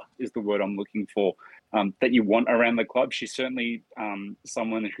character is the word I'm looking for, that you want around the club. She's certainly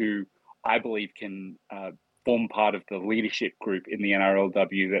someone who I believe can form part of the leadership group in the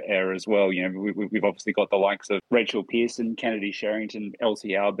NRLW era as well. We've obviously got the likes of Rachel Pearson, Kennedy Sherrington,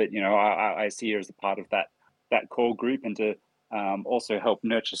 Elsie Albert. I see her as a part of that core group, and to also help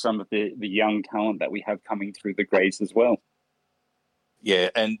nurture some of the young talent that we have coming through the grades as well.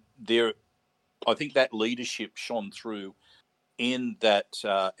 Yeah, and I think that leadership shone through in that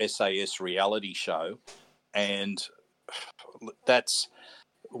SAS reality show, and that's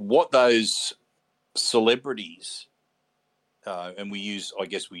what those celebrities, and we use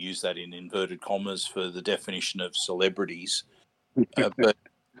that in inverted commas for the definition of celebrities,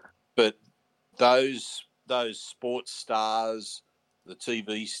 but those sports stars, the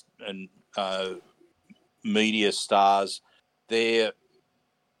TV and media stars, they're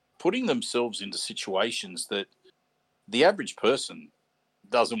putting themselves into situations that the average person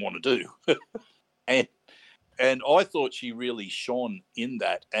doesn't want to do. And I thought she really shone in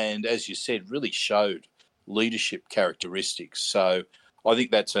that, and as you said, really showed leadership characteristics. So I think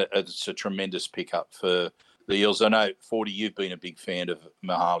it's a tremendous pickup for the Eels. I know, 40, you've been a big fan of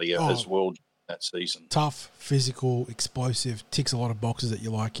Mahalia as well that season. Tough, physical, explosive, ticks a lot of boxes that you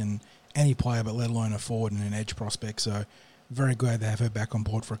like in any player, but let alone a forward and an edge prospect. So very glad to have her back on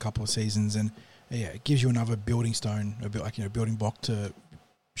board for a couple of seasons, and yeah, it gives you another building stone, a bit like building block to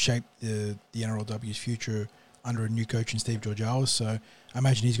shape the NRLW's future under a new coach in Steve Georgialis. So I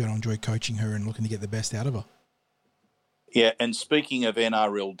imagine he's going to enjoy coaching her and looking to get the best out of her. Yeah, and speaking of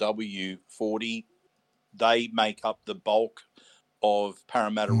NRLW 40, they make up the bulk of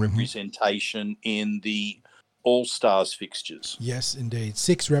Parramatta representation in the All-Stars fixtures. Yes, indeed.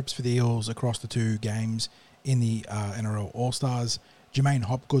 6 reps for the Eels across the 2 games in the NRL All-Stars. Jermaine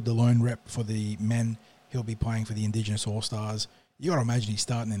Hopgood, the lone rep for the men, he'll be playing for the Indigenous All-Stars. You got to imagine he's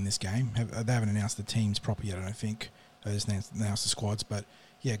starting in this game. They haven't announced the teams properly yet, I don't think. They just announced the squads. But,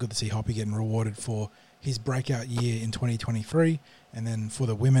 yeah, good to see Hoppy getting rewarded for his breakout year in 2023. And then for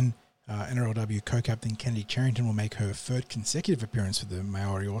the women, NRLW co-captain Kennedy Sherrington will make her 3rd consecutive appearance for the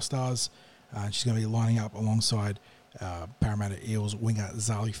Maori All-Stars. She's going to be lining up alongside Parramatta Eels winger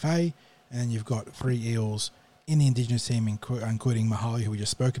Zali Faye. And then you've got 3 Eels in the Indigenous team, including Mahalia, who we just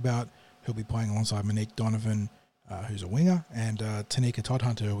spoke about. He'll be playing alongside Monique Donovan, who's a winger, and Tanika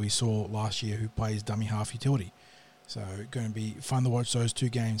Toddhunter, who we saw last year, who plays dummy half utility. So going to be fun to watch those 2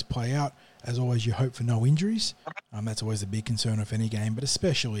 games play out. As always, you hope for no injuries. That's always a big concern of any game, but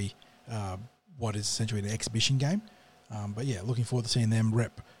especially what is essentially an exhibition game. But yeah, looking forward to seeing them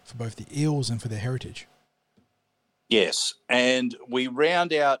rep for both the Eels and for their heritage. Yes, and we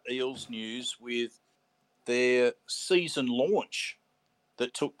round out Eels news with their season launch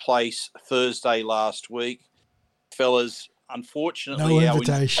that took place Thursday last week. Fellas, unfortunately, no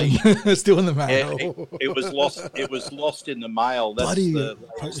invitation. Still in the mail. Yeah, it was lost. It was lost in the mail. That's bloody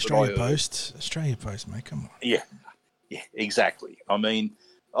Australia Post. Australia Post, mate. Come on. Yeah, exactly. I mean,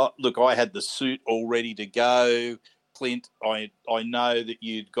 look, I had the suit all ready to go. Clint, I know that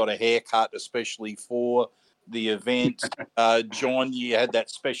you'd got a haircut especially for the event. John, you had that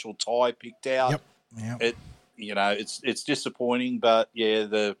special tie picked out. Yep. It's disappointing, but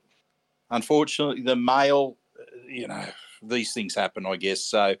yeah, unfortunately the mail. These things happen, I guess.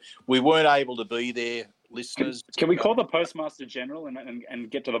 So we weren't able to be there, listeners. Can we call the Postmaster General and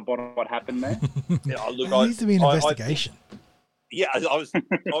get to the bottom of what happened there? There needs to be an investigation. I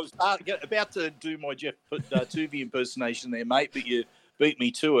was about to do my Jeff Tuvey impersonation there, mate, but you beat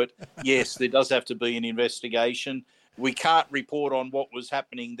me to it. Yes, there does have to be an investigation. We can't report on what was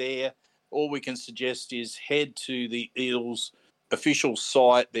happening there. All we can suggest is head to the Eels official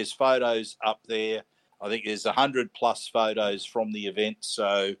site. There's photos up there. I think there's 100+ photos from the event,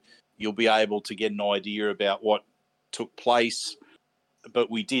 so you'll be able to get an idea about what took place.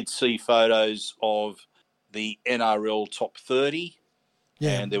 But we did see photos of the NRL top 30.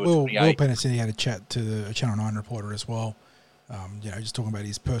 Yeah, and there were Will 28. Pennison had a chat to the Channel 9 reporter as well. just talking about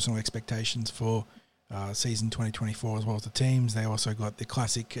his personal expectations for season 2024 as well as the teams. They also got the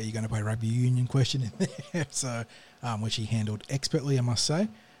classic, are you going to play rugby union question in there? So, which he handled expertly, I must say.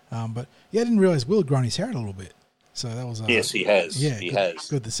 But yeah, I didn't realise Will had grown his hair out a little bit. So that was... yes, he has. Yeah, he has.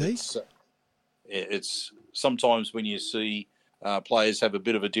 Good to see. It's sometimes when you see players have a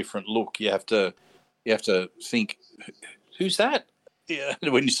bit of a different look, you have to think, who's that? Yeah,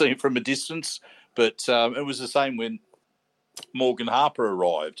 when you see him from a distance. But it was the same when Morgan Harper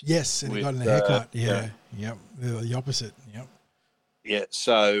arrived. Yes, and he got a haircut. Yep. The opposite. Yep. Yeah.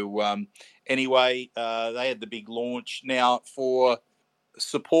 So anyway, they had the big launch. Now for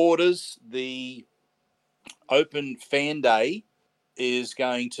supporters, the Open Fan Day is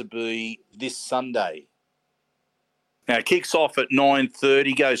going to be this Sunday. Now it kicks off at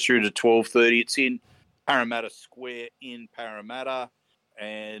 9:30, goes through to 12:30. It's in Parramatta Square in Parramatta,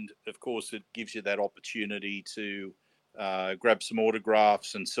 and of course it gives you that opportunity to grab some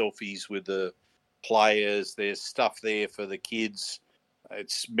autographs and selfies with the players. There's stuff there for the kids.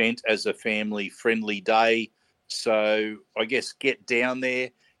 It's meant as a family-friendly day. So I guess get down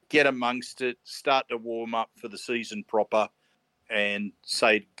there, get amongst it, start to warm up for the season proper, and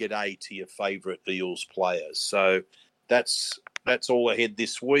say g'day to your favourite Eels players. So that's all ahead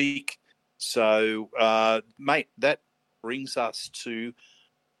this week. So, mate, that brings us to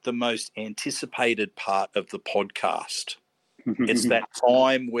the most anticipated part of the podcast. It's that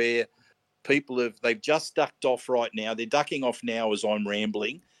time where they've just ducked off right now. They're ducking off now as I'm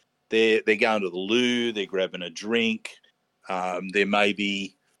rambling. They're going to the loo. They're grabbing a drink. There may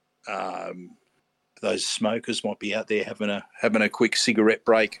be those smokers might be out there having a quick cigarette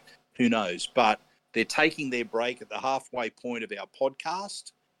break. Who knows? But they're taking their break at the halfway point of our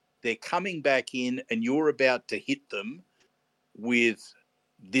podcast. They're coming back in, and you're about to hit them with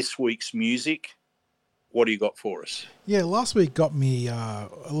this week's music. What do you got for us? Yeah, last week got me a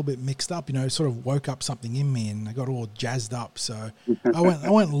little bit mixed up, sort of woke up something in me and I got all jazzed up. So I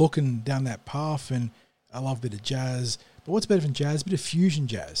went looking down that path, and I love a bit of jazz. But what's better than jazz? A bit of fusion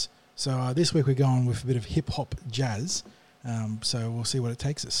jazz. So this week we're going with a bit of hip-hop jazz. So we'll see what it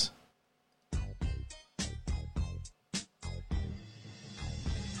takes us.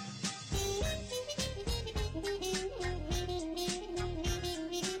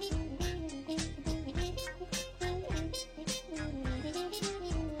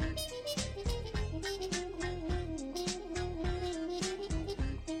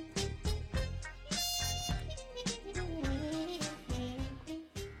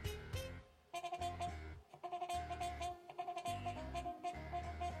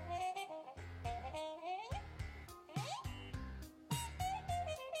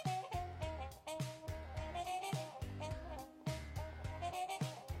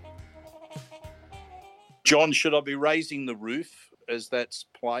 John, should I be raising the roof as that's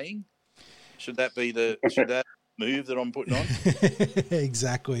playing? Should that move that I'm putting on?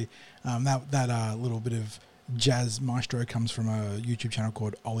 Exactly. That little bit of jazz maestro comes from a YouTube channel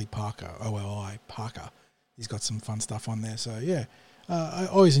called Ollie Parker, OLI Parker. He's got some fun stuff on there. So yeah, I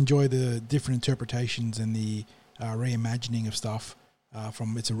always enjoy the different interpretations and the reimagining of stuff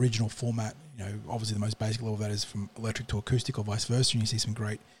from its original format. Obviously the most basic level of that is from electric to acoustic or vice versa, and you see some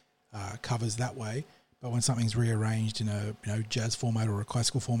great covers that way. But when something's rearranged in a jazz format or a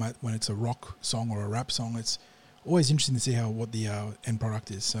classical format, when it's a rock song or a rap song, it's always interesting to see what the end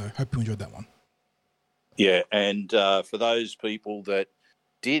product is. So hope you enjoyed that one. Yeah, and for those people that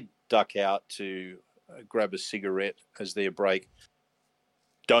did duck out to grab a cigarette as their break,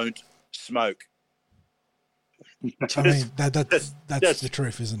 don't smoke. I mean, that's the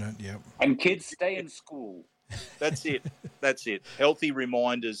truth, isn't it? Yeah. And kids, stay in school. That's it. Healthy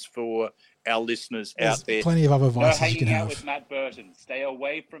reminders for our listeners There's out there. Plenty of other vices No you can hanging out have. with Matt Burton. Stay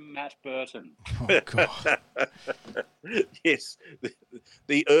away from Matt Burton. Oh, God. Yes,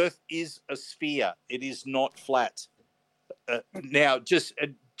 the Earth is a sphere. It is not flat. Now, just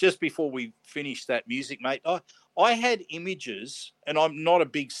before we finish that music, mate, I had images, and I'm not a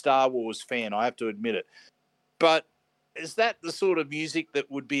big Star Wars fan, I have to admit it, but is that the sort of music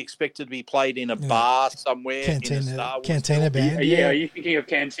that would be expected to be played in a bar somewhere? Cantina, in a Star Wars Cantina band. Yeah, are you thinking of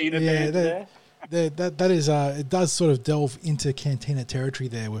Cantina band there? That is it does sort of delve into Cantina territory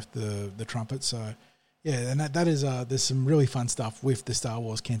there with the trumpet. So yeah, and that is there's some really fun stuff with the Star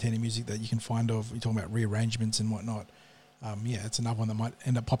Wars Cantina music that you can find of. You're talking about rearrangements and whatnot. Yeah, it's another one that might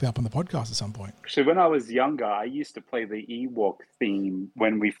end up popping up on the podcast at some point. So when I was younger, I used to play the Ewok theme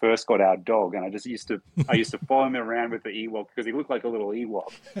when we first got our dog, and I used to follow him around with the Ewok because he looked like a little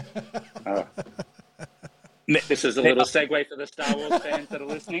Ewok. This is a little segue for the Star Wars fans that are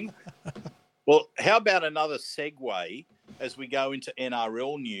listening. Well, how about another segue? as we go into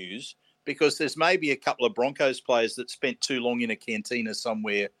NRL news, because there's maybe a couple of Broncos players that spent too long in a cantina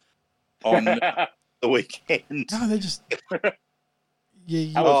somewhere on the weekend. No, they just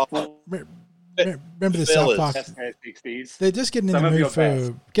Oh, remember the South Park. Sixties. They're just getting in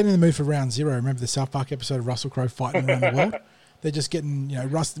the mood for round zero. Remember the South Park episode of Russell Crowe fighting around the world? They're just getting,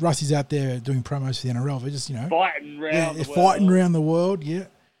 Rusty's out there doing promos for the NRL. They're just, fighting around the world. Yeah.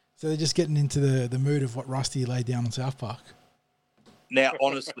 So they're just getting into the mood of what Rusty laid down on South Park. Now,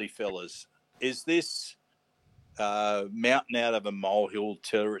 honestly, fellas, is this mountain out of a molehill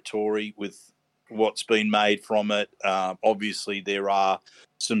territory with what's been made from it? Obviously, there are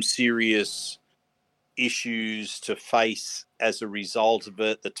some serious issues to face as a result of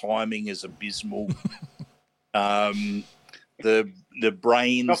it. The timing is abysmal. The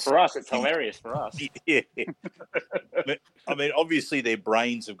brains... Not for us. It's hilarious for us. Yeah. I mean, obviously, their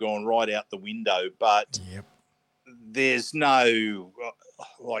brains have gone right out the window, but there's no...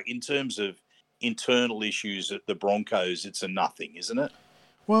 Like, in terms of internal issues at the Broncos, it's a nothing, isn't it?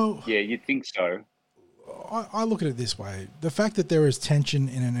 Well... Yeah, you'd think so. I look at it this way. The fact that there is tension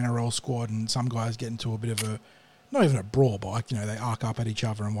in an NRL squad and some guys get into a bit of a... Not even a brawl, but, like, they arc up at each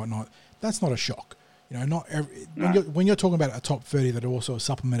other and whatnot, that's not a shock. When you're talking about a top 30 that are also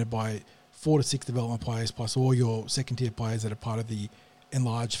supplemented by 4 to 6 development players plus all your second-tier players that are part of the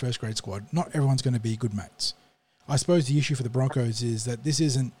enlarged first-grade squad, not everyone's going to be good mates. I suppose the issue for the Broncos is that this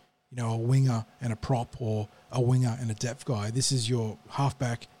isn't, a winger and a prop or a winger and a depth guy. This is your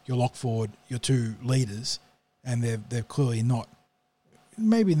halfback, your lock forward, your two leaders, and they're clearly not.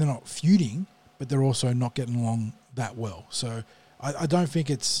 Maybe they're not feuding, but they're also not getting along that well. So I don't think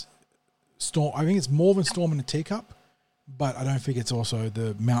it's storm. I think it's more than storm in a teacup, but I don't think it's also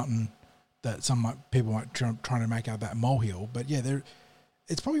the mountain that some people might trying to make out that molehill. But yeah,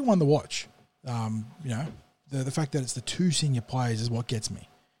 it's probably one to watch. The fact that it's the two senior players is what gets me.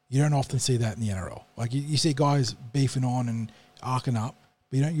 You don't often see that in the NRL. Like you see guys beefing on and arcing up,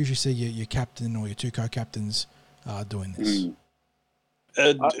 but you don't usually see your captain or your two co-captains doing this.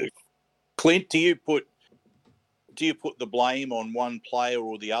 Clint, do you put the blame on one player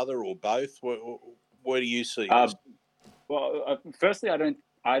or the other or both? Where do you see this? Firstly, I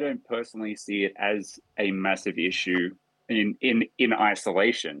don't personally see it as a massive issue in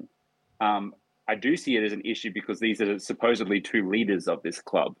isolation. I do see it as an issue because these are supposedly two leaders of this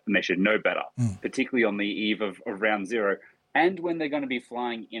club, and they should know better, particularly on the eve of round zero, and when they're going to be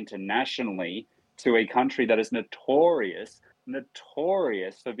flying internationally to a country that is notorious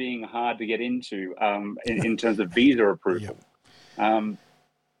for being hard to get into in terms of visa approval. They're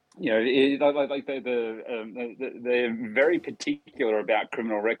very particular about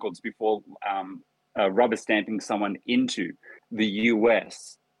criminal records before rubber stamping someone into the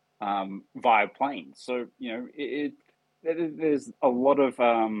US via plane. So there's a lot of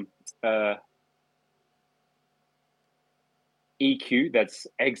EQ that's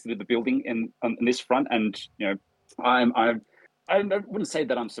exited the building on this front, and I wouldn't say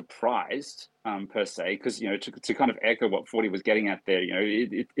that I'm surprised per se, because to kind of echo what 40 was getting at there,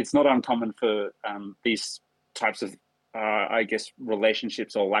 it's not uncommon for these types of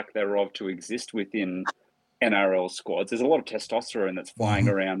relationships or lack thereof to exist within NRL squads. There's a lot of testosterone that's flying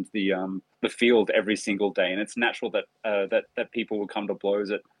around the field every single day, and it's natural that that people will come to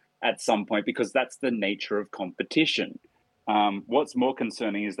blows at some point, because that's the nature of competition. What's more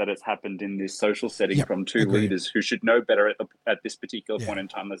concerning is that it's happened in this social setting from two leaders who should know better at this particular point in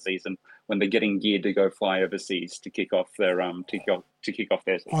time of the season, when they're getting geared to go fly overseas to kick off their their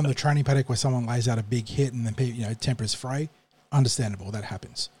season. On the training paddock where someone lays out a big hit and then tempers fray. Understandable, that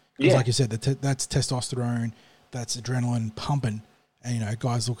happens. Because like you said, that's testosterone, that's adrenaline pumping, and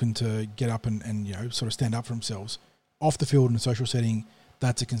guys looking to get up and sort of stand up for themselves off the field in a social setting.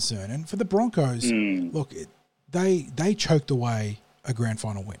 That's a concern. And for the Broncos, look. They choked away a grand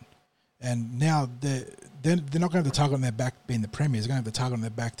final win, and now they're not going to have the target on their back being the premiers. They're going to have the target on their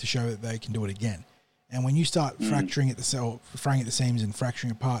back to show that they can do it again. And when you start fraying at the seams and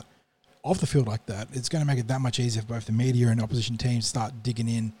fracturing apart off the field like that, it's going to make it that much easier for both the media and opposition teams to start digging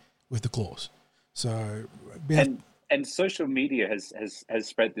in with the claws. So and social media has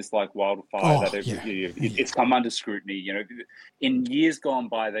spread this like wildfire. It's come under scrutiny. In years gone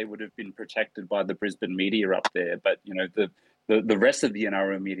by, they would have been protected by the Brisbane media up there, but the rest of the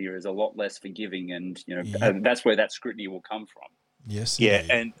NRL media is a lot less forgiving, and that's where that scrutiny will come from. Yes, yeah.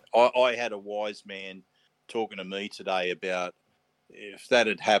 And I had a wise man talking to me today about if that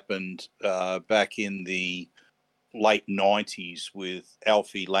had happened back in the late 90s with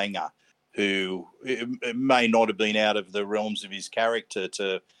Alfie Langer, who it may not have been out of the realms of his character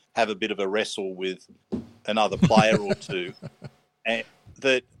to have a bit of a wrestle with another player or two, and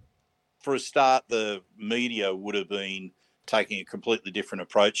that for a start the media would have been taking a completely different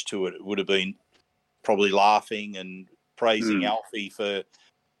approach to it. It would have been probably laughing and praising Alfie for,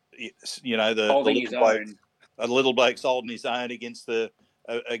 you know, the little bloke, a little bloke's holding his own against the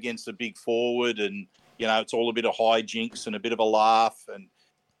big forward, and you know it's all a bit of hijinks and a bit of a laugh. And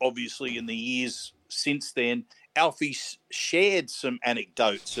obviously, in the years since then, Alfie shared some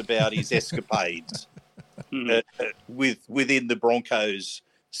anecdotes about his escapades within the Broncos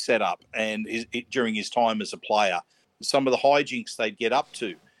setup and during his time as a player. Some of the hijinks they'd get up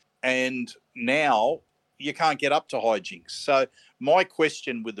to, and now you can't get up to hijinks. So my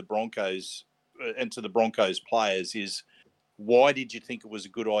question with the Broncos and to the Broncos players is, why did you think it was a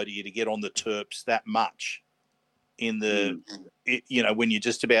good idea to get on the Terps that much in the, you know, when you're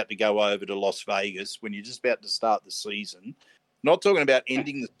just about to go over to Las Vegas, when you're just about to start the season, not talking about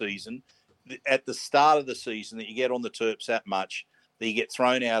ending the season, at the start of the season, that you get on the Terps that much, that you get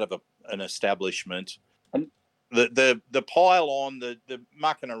thrown out of an establishment, the pile on, the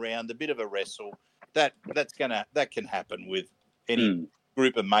mucking around, the bit of a wrestle, that can happen with any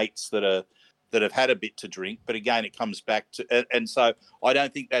group of mates that have had a bit to drink. But again, it comes back to, and so I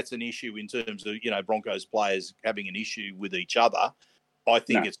don't think that's an issue in terms of, you know, Broncos players having an issue with each other. I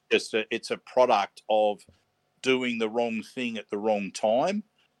think it's just it's a product of doing the wrong thing at the wrong time.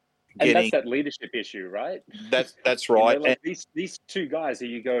 And that's that leadership issue, right? That's right. You know, like these two guys who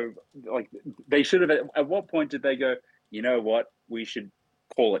you go, like, they should have, at what point did they go, you know what, we should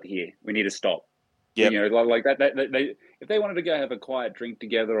call it here. We need to stop. Yeah. You know, like that, they if they wanted to go have a quiet drink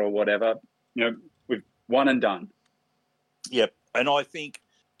together or whatever, you know, we've one and done. Yep. And I think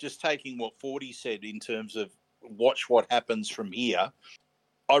just taking what Forty said in terms of watch what happens from here,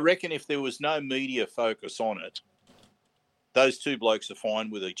 I reckon if there was no media focus on it, those two blokes are fine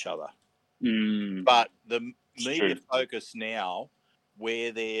with each other. But the media focus now,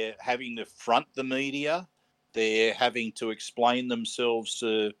 where they're having to front the media, they're having to explain themselves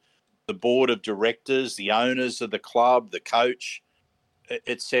to the board of directors, the owners of the club, the coach,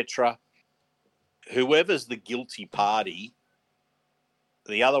 etc. Whoever's the guilty party,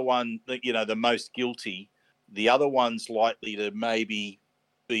 the other one, you know, the most guilty, the other one's likely to maybe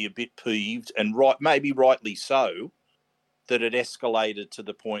be a bit peeved, and maybe rightly so, that it escalated to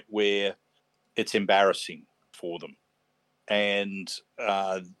the point where it's embarrassing for them. And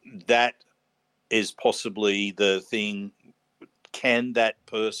that is possibly the thing. Can that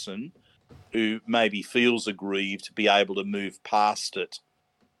person who maybe feels aggrieved be able to move past it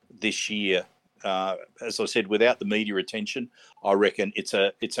this year? As I said, without the media attention, I reckon it's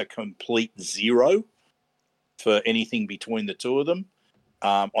a complete zero for anything between the two of them.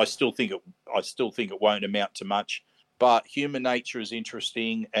 I still think it won't amount to much. But human nature is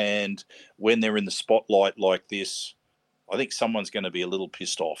interesting, and when they're in the spotlight like this, I think someone's going to be a little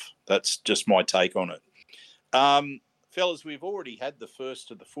pissed off. That's just my take on it. Fellas, we've already had the first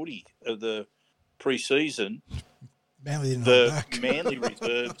of the footy of the pre-season. Manly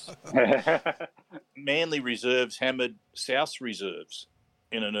Reserves hammered South Reserves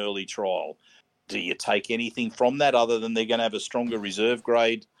in an early trial. Do you take anything from that other than they're going to have a stronger reserve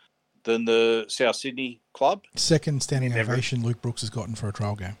grade than the South Sydney club? Second standing ovation Luke Brooks has gotten for a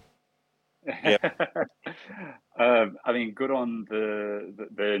trial game. Yeah. I mean, good on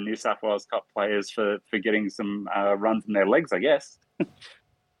the New South Wales Cup players for getting some runs in their legs, I guess.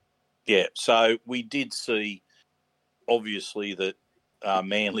 Yeah, so we did see, obviously, that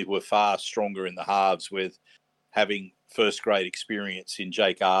Manly were far stronger in the halves with having first-grade experience in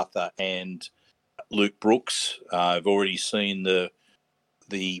Jake Arthur and Luke Brooks. I've already seen the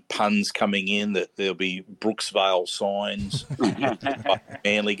puns coming in that there'll be Brooksvale signs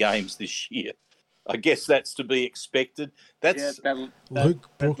Manly games this year. I guess that's to be expected. Luke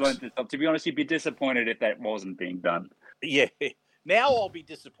Brooks. To be honest, you'd be disappointed if that wasn't being done. Yeah. Now I'll be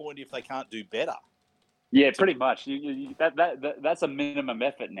disappointed if they can't do better. Yeah, pretty much. That's a minimum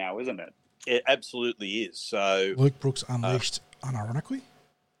effort now, isn't it? It absolutely is. So Luke Brooks unleashed unironically?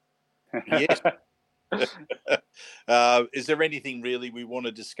 Yes. Is there anything really we want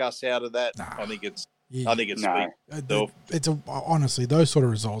to discuss out of that? Nah. I think it's no. Honestly, those sort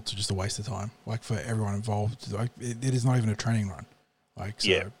of results are just a waste of time. Like, for everyone involved, like it is not even a training run. Like,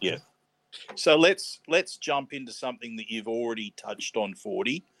 so. Yeah. So let's jump into something that you've already touched on,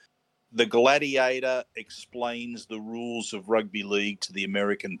 40. The Gladiator explains the rules of rugby league to the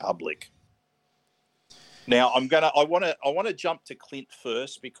American public. Now I want to jump to Clint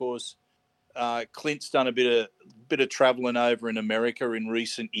first, because Clint's done a bit of travelling over in America in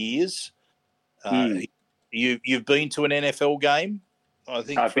recent years. You've been to an NFL game, I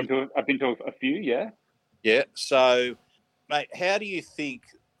think. I've been to a few, yeah. Yeah. So, mate, how do you think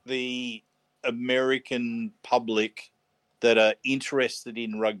the American public that are interested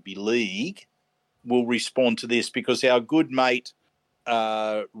in rugby league will respond to this? Because our good mate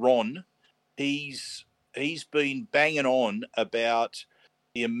Ron, he's been banging on about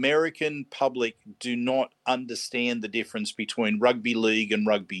the American public do not understand the difference between rugby league and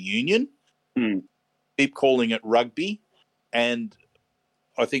rugby union. Keep calling it rugby. And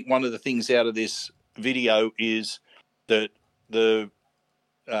I think one of the things out of this video is that the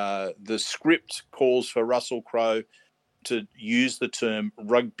script calls for Russell Crowe to use the term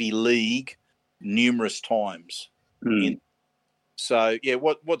rugby league numerous times. So, yeah,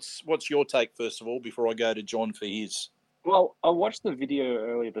 what's your take, first of all, before I go to John for his? Well, I watched the video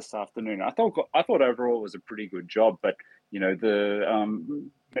earlier this afternoon. I thought overall it was a pretty good job, but the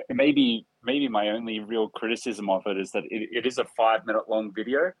maybe my only real criticism of it is that it is a 5-minute long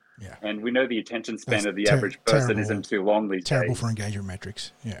video, and we know the attention span of the average person isn't too long these days. Terrible for engagement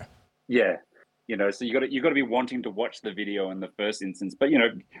metrics. Yeah. So you got to be wanting to watch the video in the first instance, but you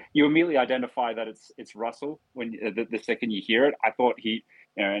immediately identify that it's Russell when the second you hear it. I thought he,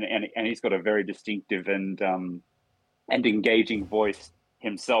 and he's got a very distinctive and engaging voice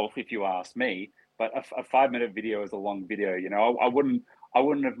himself, if you ask me. But a 5-minute video is a long video. I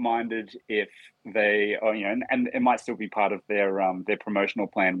wouldn't have minded if they, and it might still be part of their promotional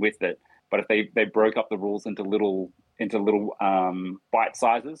plan with it. But if they broke up the rules into little bite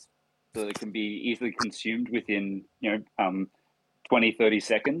sizes, so it can be easily consumed within 20, 30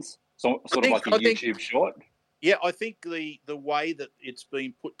 seconds, sort of like a YouTube short. Yeah, I think the way that it's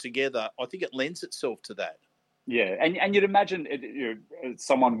been put together, I think it lends itself to that. Yeah, and you'd imagine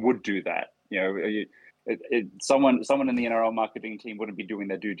someone would do that. Someone in the NRL marketing team wouldn't be doing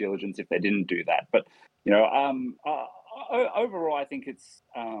their due diligence if they didn't do that. But overall, I think it's.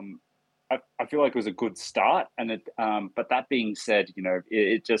 I feel like it was a good start, and but that being said,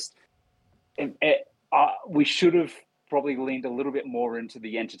 we should have probably leaned a little bit more into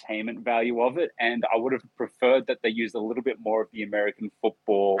the entertainment value of it, and I would have preferred that they used a little bit more of the American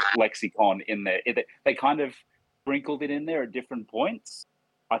football lexicon in there. They kind of sprinkled it in there at different points.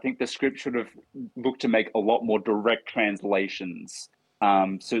 I think the script should have looked to make a lot more direct translations,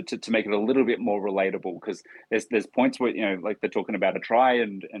 so to make it a little bit more relatable, because there's points where like they're talking about a try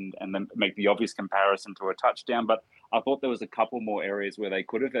and then make the obvious comparison to a touchdown, but I thought there was a couple more areas where they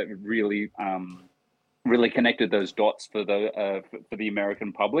could have really connected those dots for the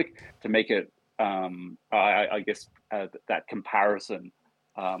American public to make it I guess that comparison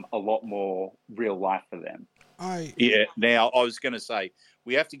a lot more real life for them. Now I was going to say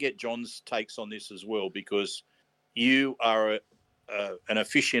we have to get John's takes on this as well, because you are an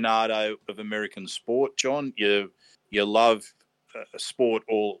aficionado of American sport, John. You love sport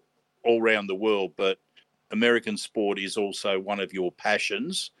all around the world, but American sport is also one of your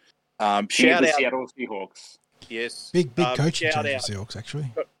passions. Shout out Seattle Seahawks. Yes, big coaching change for Seahawks,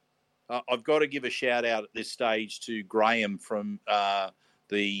 actually. I've got to give a shout out at this stage to Graham from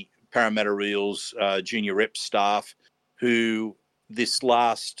the Parramatta Eels junior rep staff, who this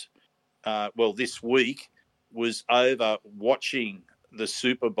week was over watching the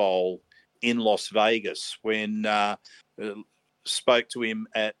Super Bowl in Las Vegas when spoke to him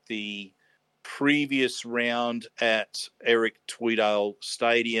at the previous round at Eric Tweedale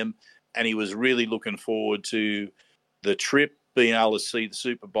Stadium, and he was really looking forward to the trip, being able to see the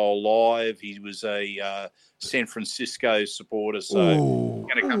Super Bowl live. He was a San Francisco supporter, so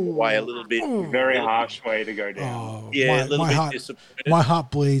going to come away a little bit. Very harsh way to go down. A little bit disappointed. My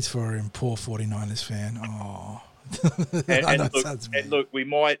heart bleeds for him, poor 49ers fan. Oh. and look, we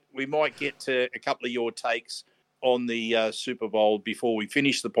might get to a couple of your takes on the Super Bowl before we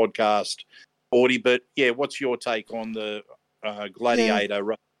finish the podcast, 40. But what's your take on the Gladiator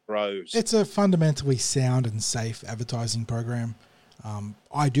Rose? It's a fundamentally sound and safe advertising program.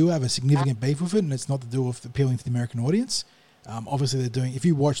 I do have a significant beef with it, and it's not to do with appealing to the American audience. Obviously, they're doing. If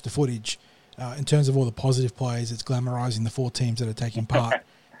you watch the footage, in terms of all the positive plays, it's glamorizing the 4 teams that are taking part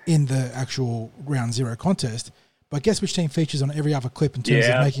in the actual Round Zero contest. But guess which team features on every other clip in terms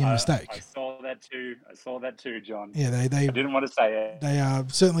of making a mistake? I saw that too, John. Yeah, they I didn't want to say it. They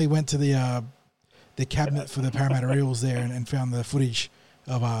certainly went to the cabinet for the Parramatta Eels there and found the footage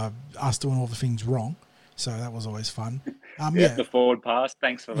of us doing all the things wrong. So that was always fun. The forward pass.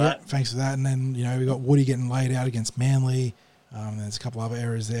 Thanks for that. Thanks for that. And then we got Woody getting laid out against Manly. There's a couple other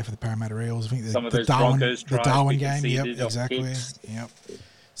areas there for the Parramatta Eels. I think some of those Broncos tries, the Darwin game. Yep, exactly. Yep.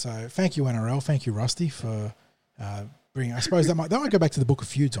 So thank you NRL. Thank you Rusty for bringing. I suppose that might go back to the Book of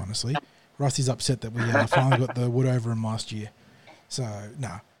Feuds. Honestly, Rusty's upset that we finally got the wood over him last year. So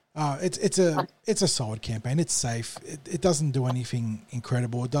no, It's a solid campaign. It's safe. It doesn't do anything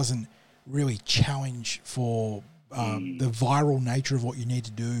incredible. It doesn't really challenge for the viral nature of what you need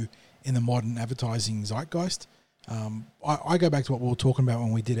to do in the modern advertising zeitgeist. I go back to what we were talking about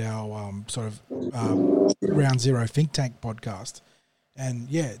when we did our Round Zero Think Tank podcast, and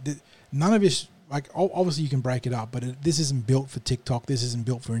none of this. Like, obviously you can break it up, but this isn't built for TikTok. This isn't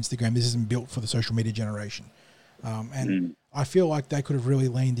built for Instagram. This isn't built for the social media generation. I feel like they could have really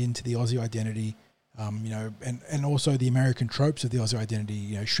leaned into the Aussie identity, and also the American tropes of the Aussie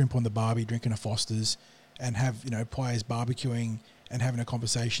identity, shrimp on the barbie, drinking a Foster's, and have, players barbecuing and having a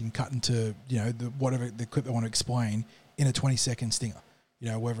conversation cut into, whatever the clip they want to explain in a 20-second stinger,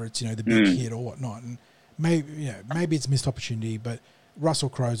 whether it's, the big hit or whatnot. And maybe it's missed opportunity, but Russell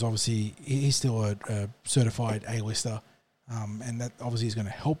Crowe's obviously, he's still a certified A-lister, and that obviously is going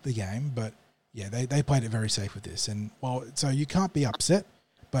to help the game, but yeah, they played it very safe with this. And so you can't be upset,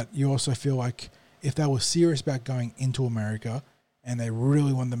 but you also feel like if they were serious about going into America and they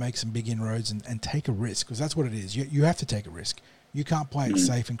really wanted to make some big inroads and take a risk, because that's what it is. You have to take a risk. You can't play it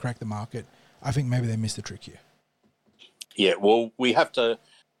safe and crack the market. I think maybe they missed the trick here. Yeah, well, we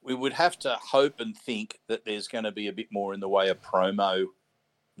would have to hope and think that there's going to be a bit more in the way of promo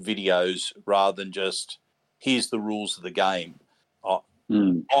videos rather than just, here's the rules of the game.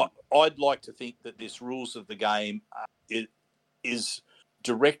 I'd like to think that this rules of the game is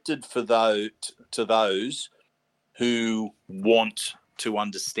directed to those who want to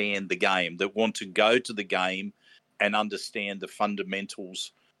understand the game, that want to go to the game and understand the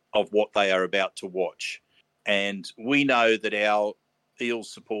fundamentals of what they are about to watch. And we know that our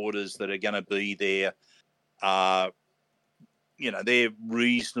Eels supporters that are going to be there are, they're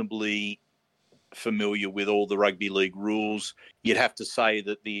reasonably familiar with all the rugby league rules. You'd have to say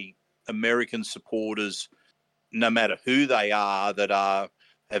that the American supporters, no matter who they are,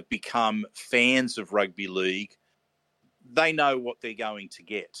 have become fans of rugby league, they know what they're going to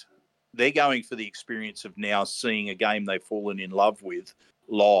get. They're going for the experience of now seeing a game they've fallen in love with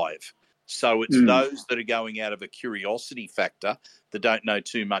live. So it's those that are going out of a curiosity factor that don't know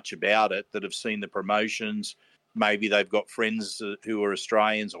too much about it, that have seen the promotions. Maybe they've got friends who are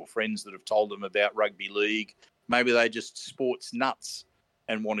Australians or friends that have told them about rugby league. Maybe they're just sports nuts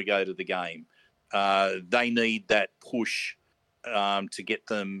and want to go to the game. They need that push to get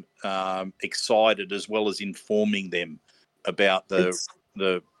them excited, as well as informing them about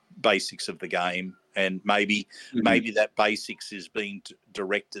the basics of the game. And maybe that basics is being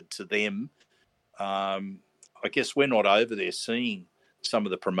directed to them. I guess we're not over there seeing some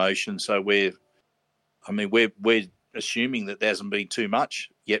of the promotion, so we're assuming that there hasn't been too much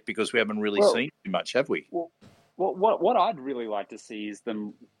yet because we haven't really seen too much, have we? Well, what I'd really like to see is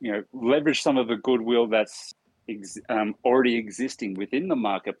them, leverage some of the goodwill that's already existing within the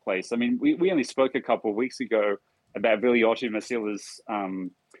marketplace. I mean, we only spoke a couple of weeks ago about Vilioti Masila's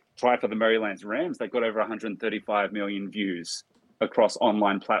try for the Maryland's Rams. They got over 135 million views across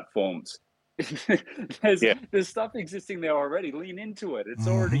online platforms. There's stuff existing there already. Lean into it. It's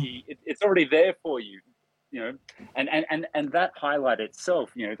already there for you. And that highlight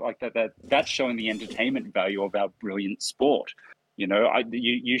itself, like that's showing the entertainment value of our brilliant sport.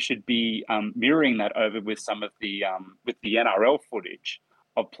 You should be mirroring that over with some of the NRL footage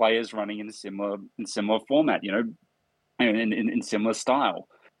of players running in similar format, in similar style.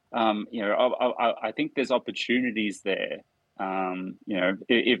 I think there's opportunities there.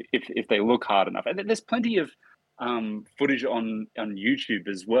 If they look hard enough, and there's plenty of footage on YouTube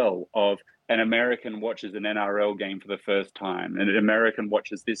as well of an American watches an NRL game for the first time, and an American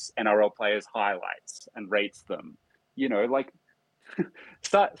watches this NRL player's highlights and rates them.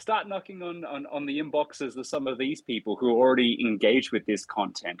 Start knocking on the inboxes of some of these people who are already engaged with this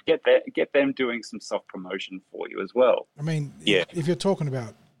content. Get them doing some soft promotion for you as well. I mean, if you're talking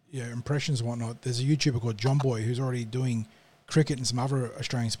about impressions and whatnot, there's a YouTuber called John Boy who's already doing cricket and some other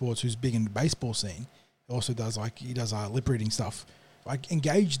Australian sports, who's big in the baseball scene. He also does lip reading stuff. Like,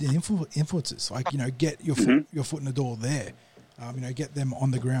 engage the influencers. Get your foot in the door there. Get them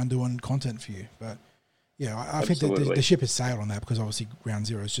on the ground doing content for you. But I think that the ship has sailed on that, because obviously Ground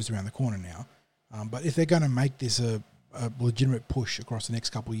Zero is just around the corner now. But if they're going to make this a legitimate push across the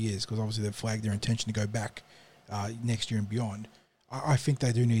next couple of years, because obviously they've flagged their intention to go back next year and beyond, I think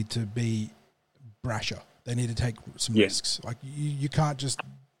they do need to be brasher. They need to take some risks. Like, you can't just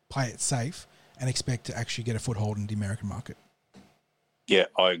play it safe and expect to actually get a foothold in the American market. Yeah,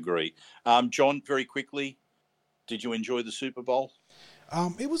 I agree. John, very quickly, did you enjoy the Super Bowl?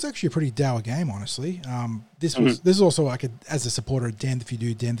 It was actually a pretty dour game, honestly. This is also like as a supporter, damned if you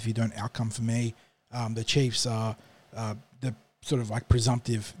do, damned if you don't outcome for me. The Chiefs are the sort of like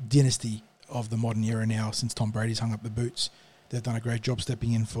presumptive dynasty of the modern era now since Tom Brady's hung up the boots. They've done a great job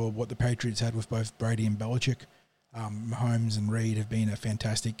stepping in for what the Patriots had with both Brady and Belichick. Mahomes and Reid have been a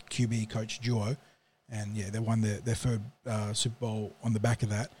fantastic QB coach duo, and yeah, they won their third Super Bowl on the back of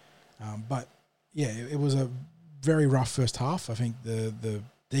that. But yeah, it was a very rough first half. I think the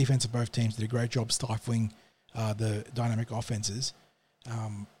defense of both teams did a great job stifling the dynamic offenses,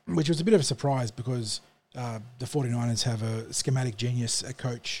 which was a bit of a surprise because the 49ers have a schematic genius at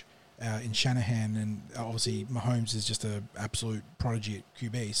coach in Shanahan, and obviously Mahomes is just an absolute prodigy at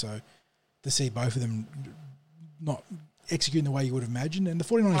QB. So to see both of them not executing the way you would have imagined, and the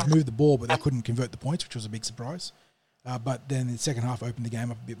 49ers moved the ball, but they couldn't convert the points, which was a big surprise. But then the second half opened the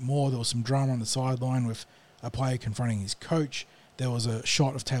game up a bit more. There was some drama on the sideline with a player confronting his coach. There was a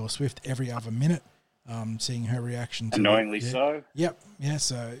shot of Taylor Swift every other minute, seeing her reaction to annoyingly so. Yep, yeah.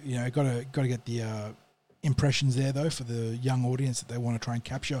 So got to get the impressions there though for the young audience that they want to try and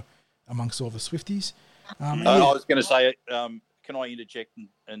capture amongst all the Swifties. I was going to say, can I interject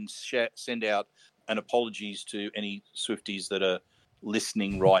and send out an apologies to any Swifties that are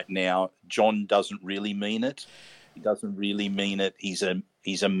listening right now? John doesn't really mean it. He doesn't really mean it. He's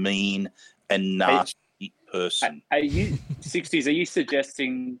a mean and nasty person. Are you Sixties? Are you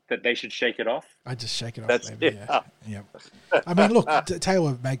suggesting that they should shake it off? I just shake it off. Baby, yeah. I mean, look,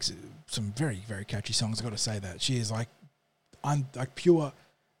 Taylor makes some very, very catchy songs. I've got to say that she is like pure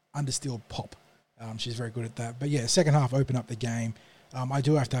understilled pop. She's very good at that. But yeah, second half opened up the game. I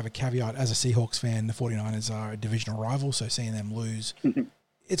do have to have a caveat. As a Seahawks fan, the 49ers are a divisional rival, so seeing them lose,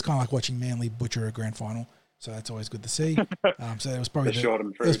 it's kind of like watching Manly butcher a grand final. So that's always good to see. So it was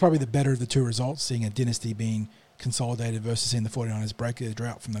probably the better of the two results, seeing a dynasty being consolidated versus seeing the 49ers break their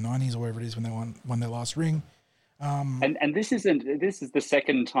drought from the 90s or whatever it is when they won their last ring. And this is the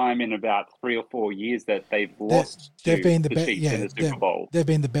second time in about 3 or 4 years that they've lost. They've been the Chiefs in the Super Bowl. They've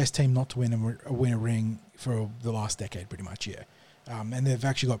been the best team not to win a ring for the last decade, pretty much. Yeah, and they've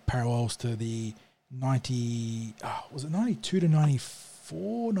actually got parallels to the 92 to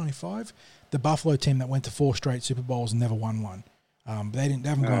 94, 95? The Buffalo team that went to 4 straight Super Bowls and never won one. They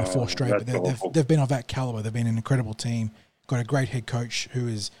haven't gone to 4 straight, but they've been of that caliber. They've been an incredible team. Got a great head coach who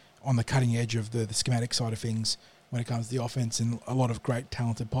is on the cutting edge of the schematic side of things when it comes to the offense, and a lot of great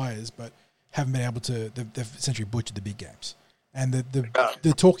talented players, but haven't been able to. They've essentially butchered the big games. And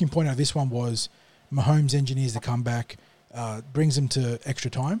the talking point of this one was Mahomes engineers the comeback, brings them to extra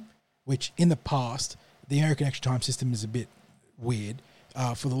time, which in the past the American extra time system is a bit weird.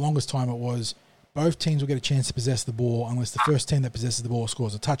 For the longest time, it was both teams will get a chance to possess the ball unless the first team that possesses the ball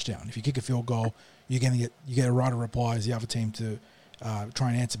scores a touchdown. If you kick a field goal, you get a right of reply as the other team to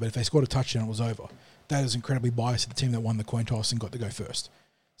try and answer. But if they scored a touchdown, it was over. That is incredibly biased to the team that won the coin toss and got to go first.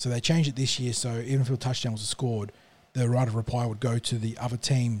 So they changed it this year. So even if a touchdown was scored, the right of reply would go to the other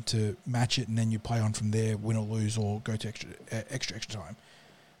team to match it, and then you play on from there, win or lose, or go to extra time.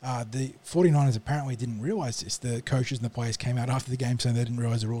 The 49ers apparently didn't realise this. The coaches and the players came out after the game saying they didn't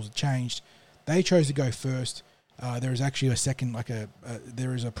realise the rules had changed. They chose to go first. There is actually a second,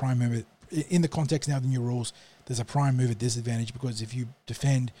 there is a prime mover. In the context now of the new rules, there's a prime mover disadvantage because if you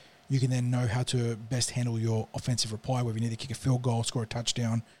defend, you can then know how to best handle your offensive reply, whether you need to kick a field goal, score a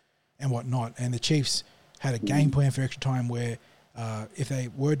touchdown, and whatnot. And the Chiefs had a game plan for extra time where if they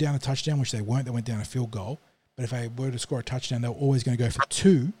were down a touchdown, which they weren't, they went down a field goal. But if they were to score a touchdown, they were always going to go for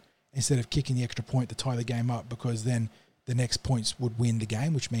 2 instead of kicking the extra point to tie the game up, because then the next points would win the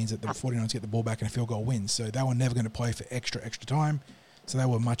game, which means that the 49ers get the ball back and a field goal wins. So they were never going to play for extra time. So they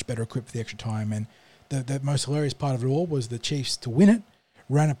were much better equipped for the extra time. And the most hilarious part of it all was the Chiefs, to win it,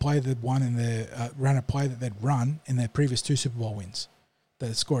 ran a play that they'd run in their previous 2 Super Bowl wins.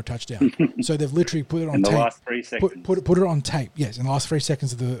 They score a touchdown. So they've literally put it on tape. In the last 3 seconds. Put it on tape. Yes, in the last 3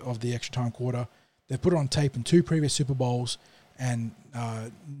 seconds of the extra time quarter. They've put it on tape in 2 previous Super Bowls, and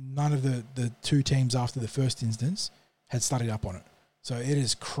none of the 2 teams after the first instance had studied up on it. So it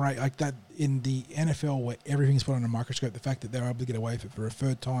is crazy. Like that in the NFL where everything's put on a microscope, the fact that they're able to get away with it for a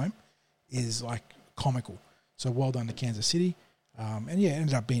third time is like comical. So well done to Kansas City. And yeah, it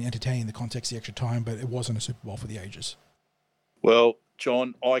ended up being entertaining in the context of the extra time, but it wasn't a Super Bowl for the ages. Well,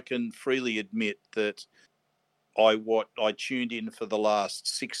 John, I can freely admit that I tuned in for the last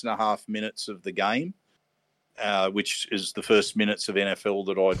 6.5 minutes of the game, which is the first minutes of NFL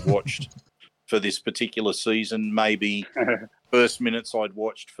that I'd watched for this particular season, maybe first minutes I'd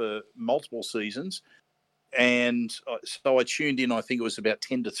watched for multiple seasons. And so I tuned in, I think it was about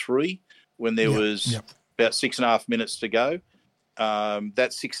 10-3 when there was about 6.5 minutes to go.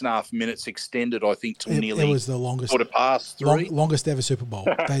 That 6.5 minutes extended, I think, till nearly it was the longest, quarter past 3. Longest ever Super Bowl.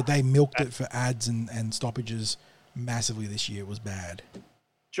 They milked it for ads and stoppages massively this year. It was bad.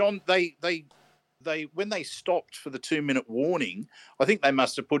 John, they when they stopped for the 2-minute warning, I think they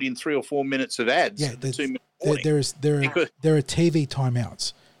must have put in 3 or 4 minutes of ads. Yeah, for the 2-minute warning. There are TV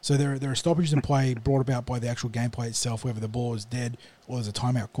timeouts. So there are stoppages in play brought about by the actual gameplay itself, whether the ball is dead or there's a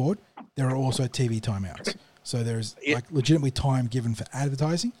timeout called. There are also TV timeouts. So there's legitimately time given for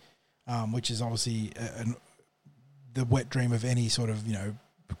advertising, which is obviously the wet dream of any sort of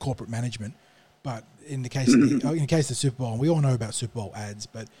corporate management. But in the case of the Super Bowl, and we all know about Super Bowl ads,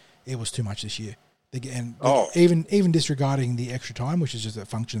 but it was too much this year. Even disregarding the extra time, which is just a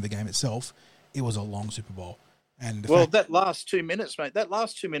function of the game itself, it was a long Super Bowl. And that last 2 minutes, mate. That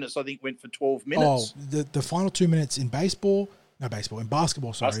last 2 minutes, I think, went for 12 minutes. Oh, the final 2 minutes in basketball and basketball.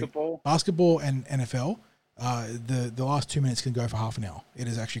 Basketball and NFL. The last 2 minutes can go for half an hour. It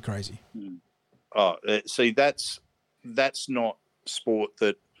is actually crazy. Oh, see, that's not sport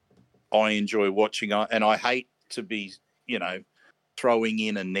that I enjoy watching, and I hate to be, throwing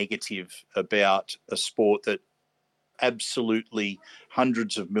in a negative about a sport that absolutely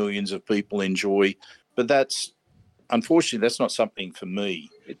hundreds of millions of people enjoy. But unfortunately, that's not something for me.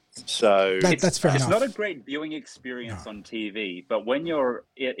 So that's fair enough. It's not a great viewing experience on TV, but when you're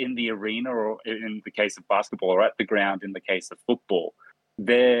in the arena, or in the case of basketball, or at the ground in the case of football,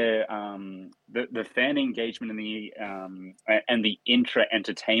 the fan engagement and the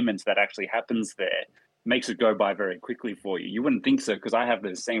intra-entertainment that actually happens there makes it go by very quickly for you. You wouldn't think so, because I have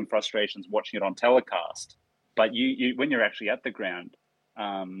the same frustrations watching it on telecast. But you when you're actually at the ground,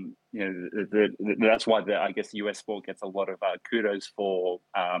 that's why I guess US sport gets a lot of kudos for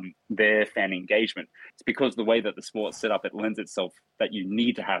their fan engagement. It's because the way that the sport's set up, it lends itself that you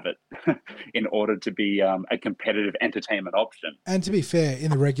need to have it in order to be a competitive entertainment option. And to be fair, in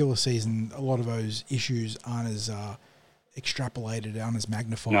the regular season, a lot of those issues aren't as extrapolated, aren't as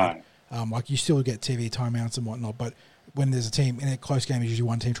magnified. No. Like you still get TV timeouts and whatnot, but when there's a team in a close game, there's usually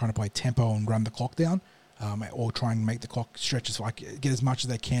one team trying to play tempo and run the clock down. Or try and make the clock stretch get as much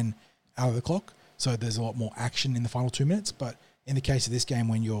as they can out of the clock. So there's a lot more action in the final 2 minutes. But in the case of this game,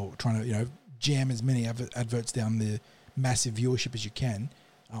 when you're trying to jam as many adverts down the massive viewership as you can,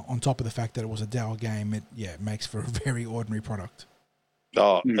 on top of the fact that it was a dour game, it makes for a very ordinary product.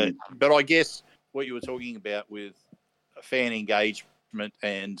 But I guess what you were talking about with fan engagement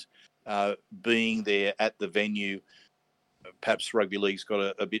and being there at the venue, perhaps rugby league's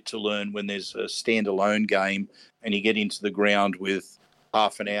got a bit to learn when there's a standalone game and you get into the ground with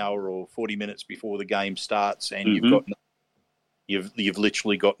half an hour or 40 minutes before the game starts, and you've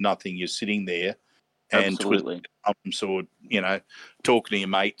literally got nothing. You're sitting there and twiddling thumbs, or talking to your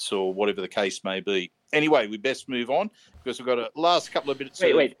mates or whatever the case may be. Anyway, we best move on because we've got a last couple of minutes.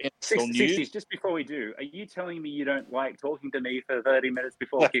 Wait, Sixties. Just before we do, are you telling me you don't like talking to me for 30 minutes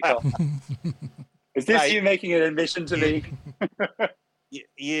before kickoff? Is this you making an admission to me?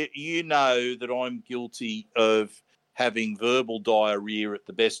 You know that I'm guilty of having verbal diarrhea at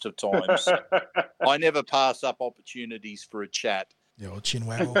the best of times. I never pass up opportunities for a chat. Yeah, old chin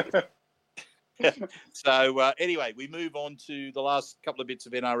waggle. So anyway, we move on to the last couple of bits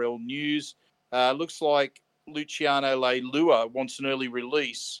of NRL news. Looks like Luciano Leilua wants an early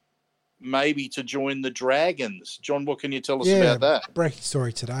release, maybe to join the Dragons. John, what can you tell us about that? Breaking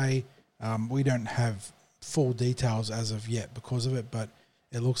story today. We don't have full details as of yet because of it, but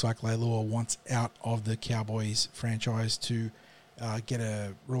it looks like Leilua wants out of the Cowboys franchise to get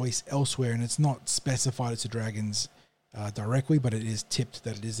a release elsewhere, and it's not specified it's the Dragons directly, but it is tipped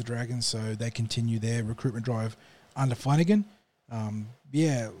that it is the Dragons, so they continue their recruitment drive under Flanagan.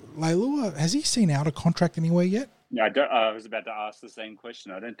 Leilua, has he seen out a contract anywhere yet? Yeah, I was about to ask the same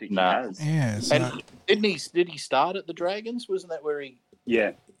question. I don't think he has. Yeah, so, and did he start at the Dragons? Wasn't that where he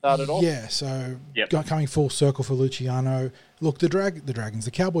started off? Yeah, so coming full circle for Luciano. Look, the Dragons,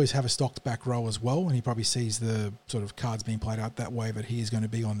 the Cowboys have a stocked back row as well, and he probably sees the sort of cards being played out that way, that he is going to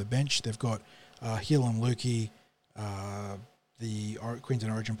be on the bench. They've got Hill and Lukey, the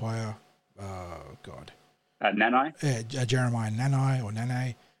Queensland Origin player, Nanai? Yeah, Jeremiah Nanai or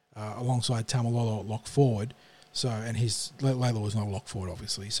Nane, alongside Tamalolo at lock forward. So, and Leilua was not a lock forward,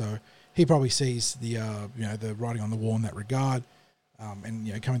 obviously. So he probably sees the the writing on the wall in that regard.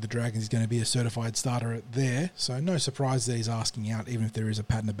 And coming to the Dragons, he's going to be a certified starter there. So no surprise that he's asking out, even if there is a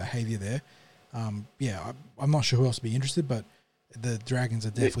pattern of behaviour there. I'm not sure who else would be interested, but the Dragons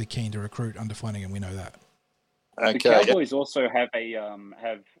are definitely keen to recruit under Flanagan. We know that. Okay. The Cowboys also have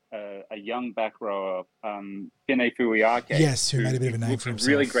a young back rower, Fine Fuiake. Yes, who made a bit of a name for himself.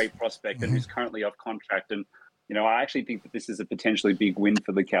 A really great prospect and who's currently off contract. And I actually think that this is a potentially big win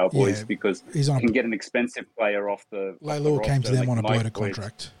for the Cowboys because you can get an expensive player off the. Leilua came to them on a bloated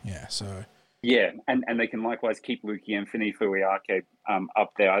contract. Yeah, so Yeah, and they can likewise keep Luki and Fini Fuiake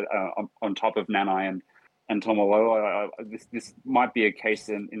up there on top of Nanai and Tomoloa. This might be a case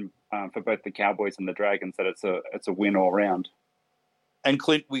in for both the Cowboys and the Dragons that it's a win all round. And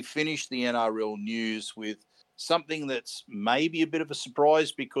Clint, we finished the NRL news with something that's maybe a bit of a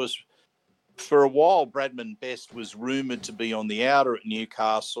surprise, because for a while Bradman Best was rumoured to be on the outer at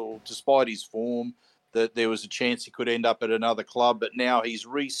Newcastle, despite his form, that there was a chance he could end up at another club, but now he's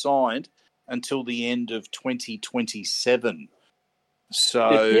re-signed until the end of 2027.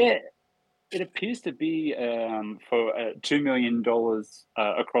 So it appears to be for $2 million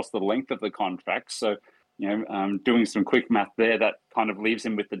across the length of the contract. So, doing some quick math there, that kind of leaves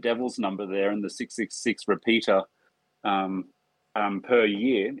him with the Devils number there and the 666 repeater per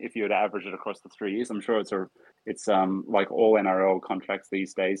year. If you were to average it across the 3 years, I'm sure it's like all NRL contracts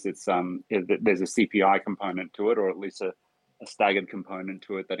these days. There's a CPI component to it, or at least a staggered component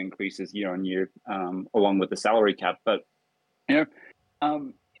to it that increases year on year along with the salary cap. But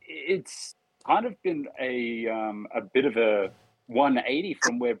it's kind of been a bit of a 180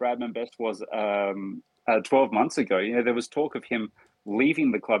 from where Bradman Best was 12 months ago. There was talk of him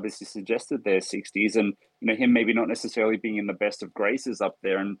leaving the club, as you suggested there, Sixties, and him maybe not necessarily being in the best of graces up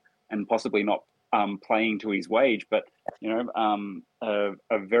there, and possibly not playing to his wage, but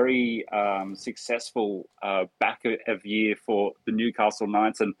a very successful back of year for the Newcastle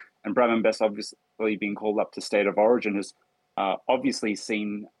Knights, and Bradman Best obviously being called up to State of Origin has obviously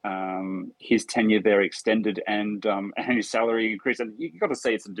seen his tenure there extended and his salary increase. And you've got to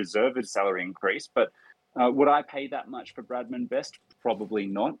say it's a deserved salary increase, but would I pay that much for Bradman Best? Probably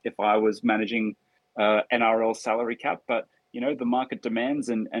not if I was managing NRL salary cap, but the market demands,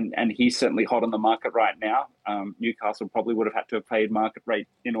 and he's certainly hot on the market right now. Newcastle probably would have had to have paid market rate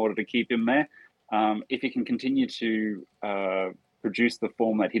in order to keep him there. If he can continue to produce the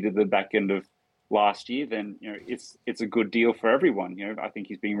form that he did at the back end of last year, then it's a good deal for everyone. I think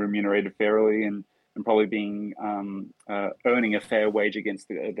he's being remunerated fairly and probably being earning a fair wage against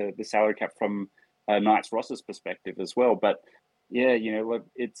the salary cap from Knights roster's perspective as well. But yeah,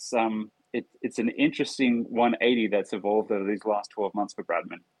 it's an interesting 180 that's evolved over these last 12 months for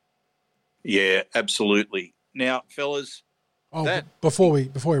Bradman. Yeah, absolutely. Now, fellas, before we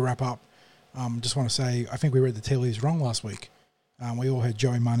wrap up, just want to say I think we read the tea leaves wrong last week. We all had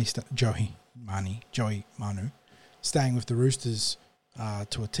Joey Manu staying with the Roosters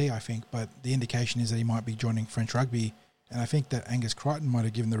to a T, I think, but the indication is that he might be joining French rugby, and I think that Angus Crichton might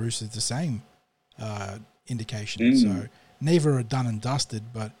have given the Roosters the same indication. So neither are done and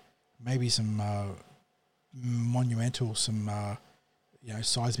dusted, but maybe some monumental,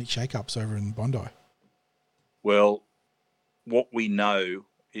 seismic shake-ups over in Bondi. Well, what we know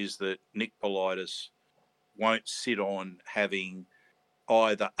is that Nick Politis won't sit on having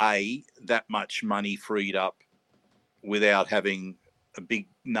either A, that much money freed up without having a big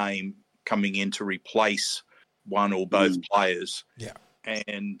name coming in to replace one or both players. Yeah.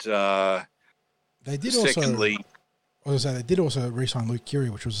 And they did secondly... they did also re-sign Luke Keary,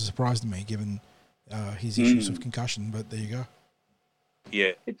 which was a surprise to me given his issues of concussion, but there you go.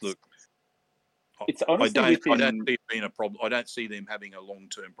 Yeah, it's honestly I don't see it being a problem. I don't see them having a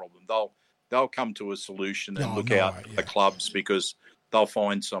long-term problem. They'll come to a solution and look out the clubs, because they'll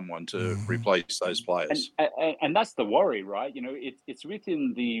find someone to replace those players. And that's the worry, right? It's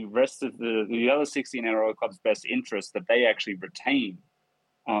within the rest of the other 16 NRL clubs' best interest that they actually retain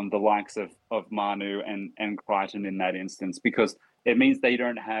the likes of Manu and Crichton in that instance, because it means they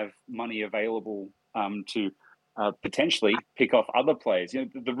don't have money available to potentially pick off other players.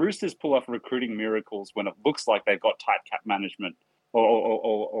 The Roosters pull off recruiting miracles when it looks like they've got tight cap management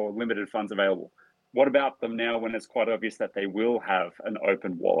or limited funds available. What about them now when it's quite obvious that they will have an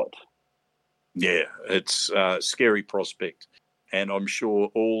open wallet? Yeah, it's a scary prospect. And I'm sure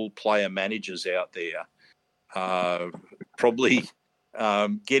all player managers out there are probably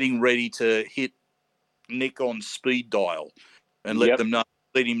getting ready to hit Nick on speed dial and let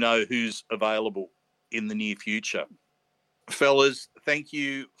him know who's available in the near future. Fellas, thank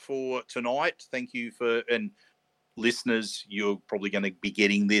you for tonight. Thank you and listeners, you're probably going to be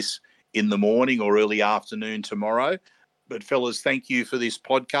getting this in the morning or early afternoon tomorrow. But fellas, thank you for this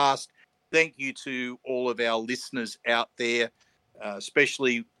podcast. Thank you to all of our listeners out there,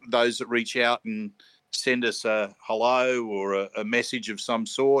 especially those that reach out and send us a hello or a message of some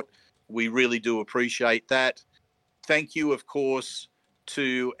sort. We really do appreciate that. Thank you, of course,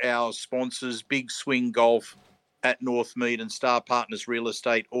 to our sponsors, Big Swing Golf at Northmead and Star Partners Real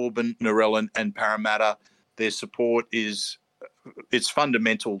Estate, Auburn, Narellan and Parramatta. Their support it's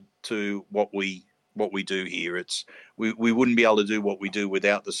fundamental to what we do here. We wouldn't be able to do what we do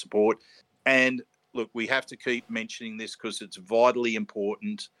without the support. And look, we have to keep mentioning this because it's vitally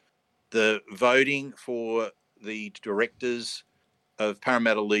important. The voting for the directors of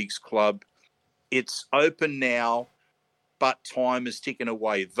Parramatta Leagues Club, it's open now, but time is ticking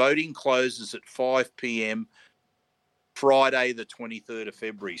away. Voting closes at 5 p.m. Friday, the 23rd of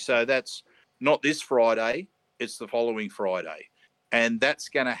February. So that's not this Friday, it's the following Friday. And that's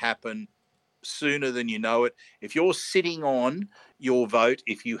going to happen sooner than you know it. If you're sitting on your vote,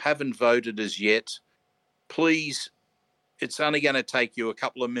 if you haven't voted as yet, please, it's only going to take you a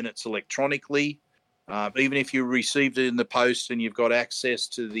couple of minutes electronically. Even if you received it in the post and you've got access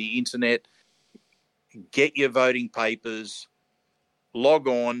to the internet, get your voting papers, log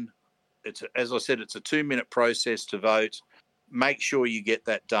on. As I said, it's a 2-minute process to vote. Make sure you get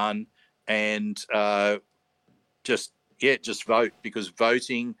that done, and just vote, because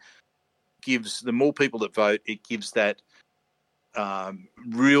voting gives, the more people that vote, it gives that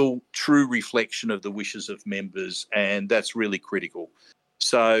real, true reflection of the wishes of members, and that's really critical.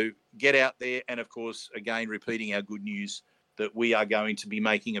 So get out there, and of course, again, repeating our good news that we are going to be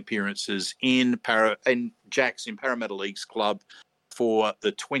making appearances in Jack's in Parramatta Leagues Club for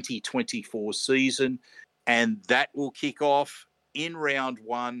the 2024 season, and that will kick off in round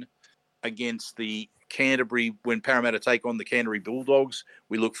 1 against the Canterbury, when Parramatta take on the Canterbury Bulldogs.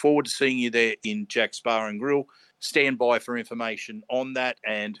 We look forward to seeing you there in Jack's Bar and Grill. Stand by for information on that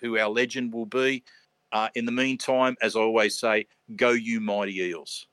and who our legend will be. In the meantime, as I always say, go you mighty Eels.